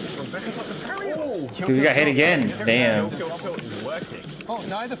 Nice. Rebecca's got the parry. Oh, Dude, we got hit again. Damn. Oh,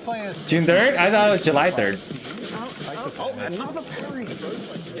 neither player's... June 3rd? I thought it was July 3rd. Oh, another parry.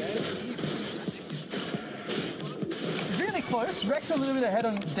 Really close. Rex a little bit ahead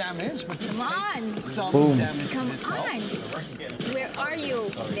on damage, but Come on. some Boom. damage. Come on. Where are you?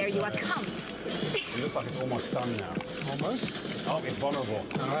 There you are. Come. It looks like it's almost stunned now. Almost. Oh, it's vulnerable.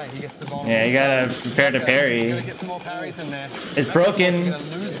 All right, he gets the vulnerable. Yeah, you gotta prepare to We're parry. gonna get some more parries in there. It's broken. We're gonna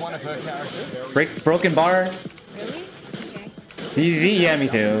lose one of her characters. Broken bar. Really? Okay. Easy, yeah, me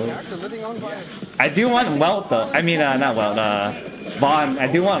too. Character living on by I do want Welt though. I mean, not Welt. Vaughn. I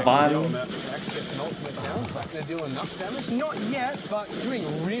do want Vaughn. Rex gets an ultimate down. Is that going to do enough damage? Not yet, but doing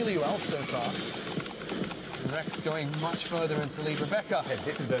really well so far. Rex going much further into the lead. Rebecca. Hey,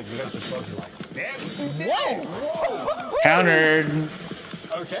 this is the you got the frozen line. Whoa! Whoa! Countered.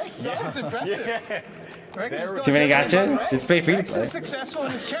 Okay, that was impressive. Yeah. Too many gotcha? Just play free to play. Successful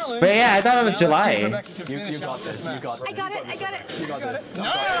in this challenge. But yeah, I thought it was July. You got this. You got this. I got it. I got it. You got this.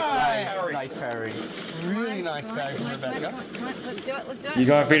 Nice parry. Really nice parry from Rebecca. Let's do it. Let's do it. You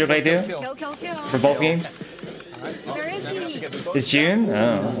going free to play too? Kill, kill, kill. For both games? Where is he? It's June? Oh.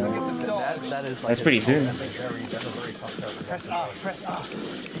 That is like That's pretty soon. Press R. Press R.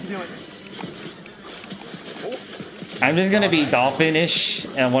 You can do it. I'm just gonna be Dolphin-ish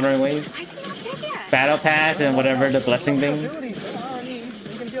and Wuthering Waves. Battle Pass and whatever the blessing thing.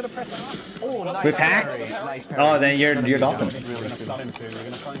 With packs? Oh, then you're Dolphin.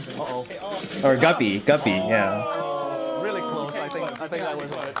 Or Guppy, yeah. Really close. I think that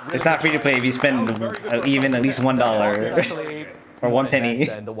was. It's not free to play if you spend even at least $1 or 1 penny.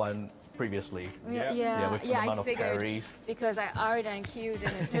 And the one previously. Yeah, with the I amount of figured parries. because I R'd and Q'd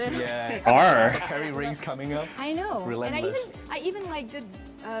and it didn't. Yeah. R. Parry rings coming up. I know, Relentless. and I even like did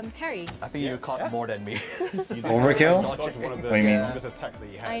parry. I think you caught more than me. Overkill? What do you mean?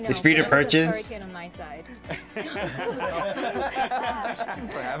 I know. It's free to but there was a purchase? hurricane on my side.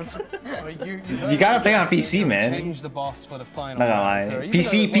 Perhaps. You gotta play on PC, man. Change the boss for the final. Not gonna lie.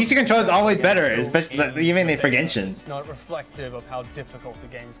 PC control is always better, especially even in for Genshin. It's not reflective of how difficult the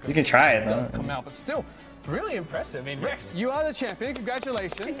game is. You can try it, does though. come out, but still, really impressive. I mean, Rex, you are the champion.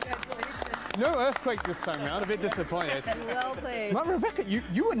 Congratulations. No earthquake this time round. A bit disappointed. Well played. But Rebecca, you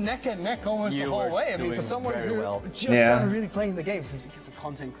were neck and neck almost the whole way. I mean, for someone who just started really playing the game, seems to get some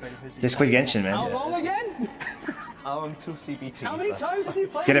content creator. Just quit Genshin, man. How long again? 2 CBTs. How many times have you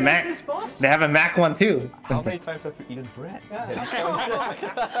played Get a Mac. this boss? They have a Mac one too. How many times have you eaten bread?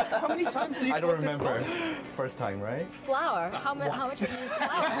 How many times have you I don't fought this remember. boss? First time, right? Flour. How much have you used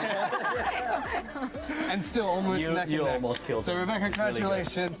flour? And still almost neck and neck. Almost killed So him. Rebecca,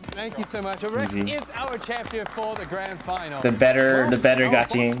 congratulations. Thank you so much. Rex Easy. is our champion for the grand final. The better our gacha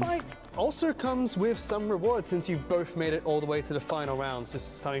boss games. fight also comes with some rewards since you both made it all the way to the final rounds.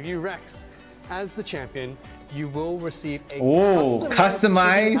 This time of you, Rex, as the champion, you will receive a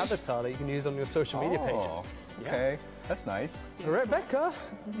customized avatar that you can use on your social media pages. Okay, that's nice. Rebecca,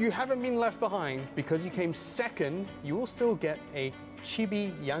 you haven't been left behind. Because you came second, you will still get a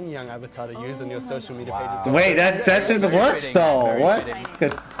chibi Yang avatar to use on your social media pages. Wait, that just works though. What?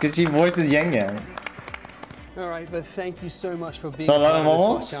 Because she voices Yang Yang. All right, but thank you so much for being So a part lot of of this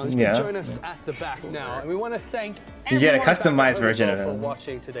Momo? boss challenge. Yeah. You can join us at the back now, and we want to thank You get a everyone back customized at home version as well of it. for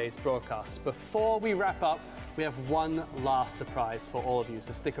watching today's broadcast. Before we wrap up, we have one last surprise for all of you,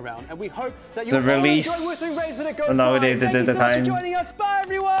 so stick around. And we hope that you The all release. enjoy Wuthering Waves when it goes No, live. they did Thank you the so much time. for joining us. Bye,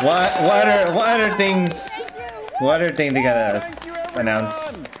 everyone. What other things? What other thing they gotta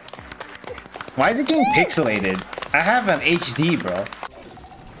announce? Why is it getting pixelated? I have an HD, bro.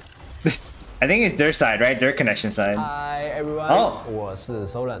 I think it's their side, right? Their connection side. Hi everyone， Oh. 我是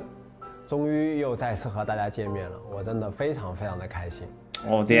Solen， 终于又再次和大家见面了，我真的非常的开心。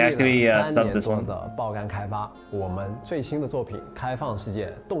 Oh, they actually 3 dubbed 年 this 多 one. 的爆肝开发，我们最新的作品开放世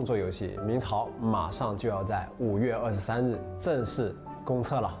界动作游戏《明朝》马上就要在5月23日正式公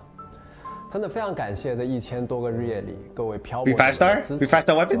测了。真的非常感谢这1000多个日夜里各位漂泊者的支持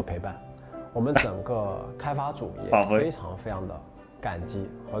和陪伴，我们整个开发组也非常的感激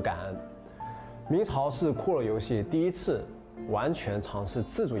和感恩。 明朝是酷乐游戏第一次完全尝试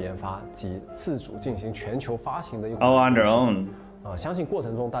自主研发及自主进行全球发行的一款游戏。on their own. 相信过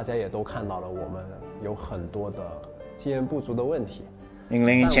程中大家也都看到了，我们有很多的经验不足的问题。但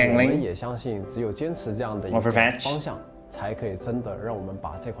我们也相信，只有坚持这样的一个方向，才可以真的让我们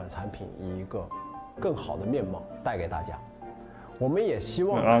把这款产品以一个更好的面貌带给大家。我们也希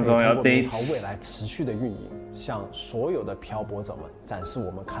望可以通过明朝未来持续的运营，向所有的漂泊者们展示我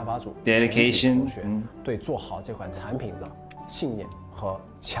们开发组全体同学对做好这款产品的信念和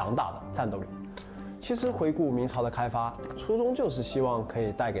强大的战斗力。其实回顾明朝的开发，初衷就是希望可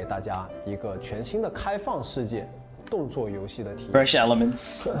以带给大家一个全新的开放世界动作游戏的体验。Fresh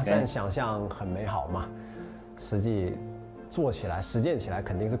elements. 但想象很美好嘛，实际做起来、实践起来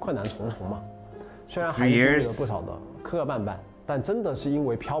肯定是困难重重嘛。虽然还经历了不少的磕磕绊绊。 但真的是因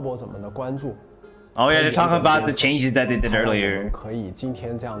为漂泊者们的关注。Oh yeah, they're talking about the changes that they did earlier.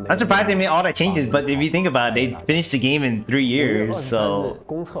 I'm surprised they made all that changes, but if you think about it, they finished the game in 3 years, so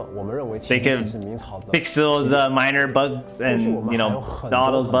they could fix those minor bugs and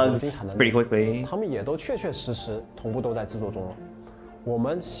all those bugs pretty quickly. 他们也都确实同步都在制作中了。我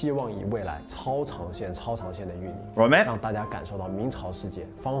们希望以未来超长线的运营，让大家感受到明朝世界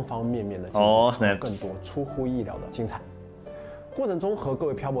方方面面的进步，更多出乎意料的精彩。过程中和各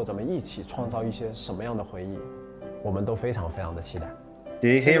位漂泊者们一起创造一些什么样的回忆，我们都非常的期待。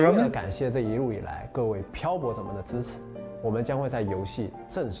为了感谢这一路以来各位漂泊者们的支持，我们将会在游戏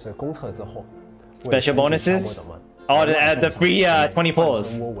正式公测之后 ，Special bonuses, all the free 20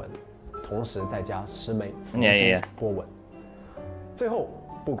 pulls， 波纹，同时再加10枚福金波纹。最后，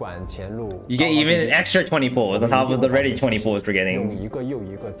不管前路 ，you get even an extra 20 pulls on top of the already 20 pulls we're getting， 用一个又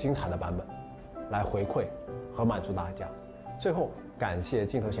一个精彩的版本来回馈和满足大家。最后，感谢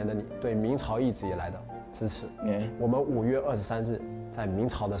镜头前的你对明朝一直以来的支持。我们5月23日在明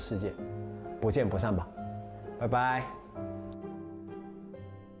朝的世界不见不散吧，拜拜。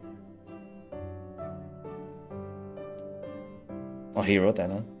Oh, he wrote that,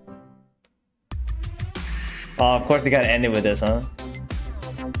 huh? Oh, of course they gotta end it with this, huh?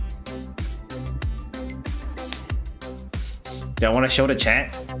 Do I want to show the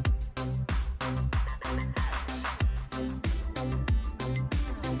chat?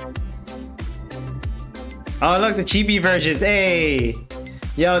 Oh, look, the chibi versions. Hey,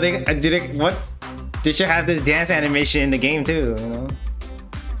 yo, they what? They should have this dance animation in the game too. You know,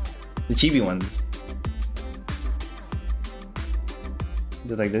 the chibi ones.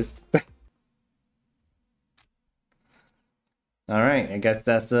 Just like this. All right, I guess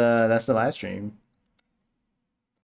that's the live stream.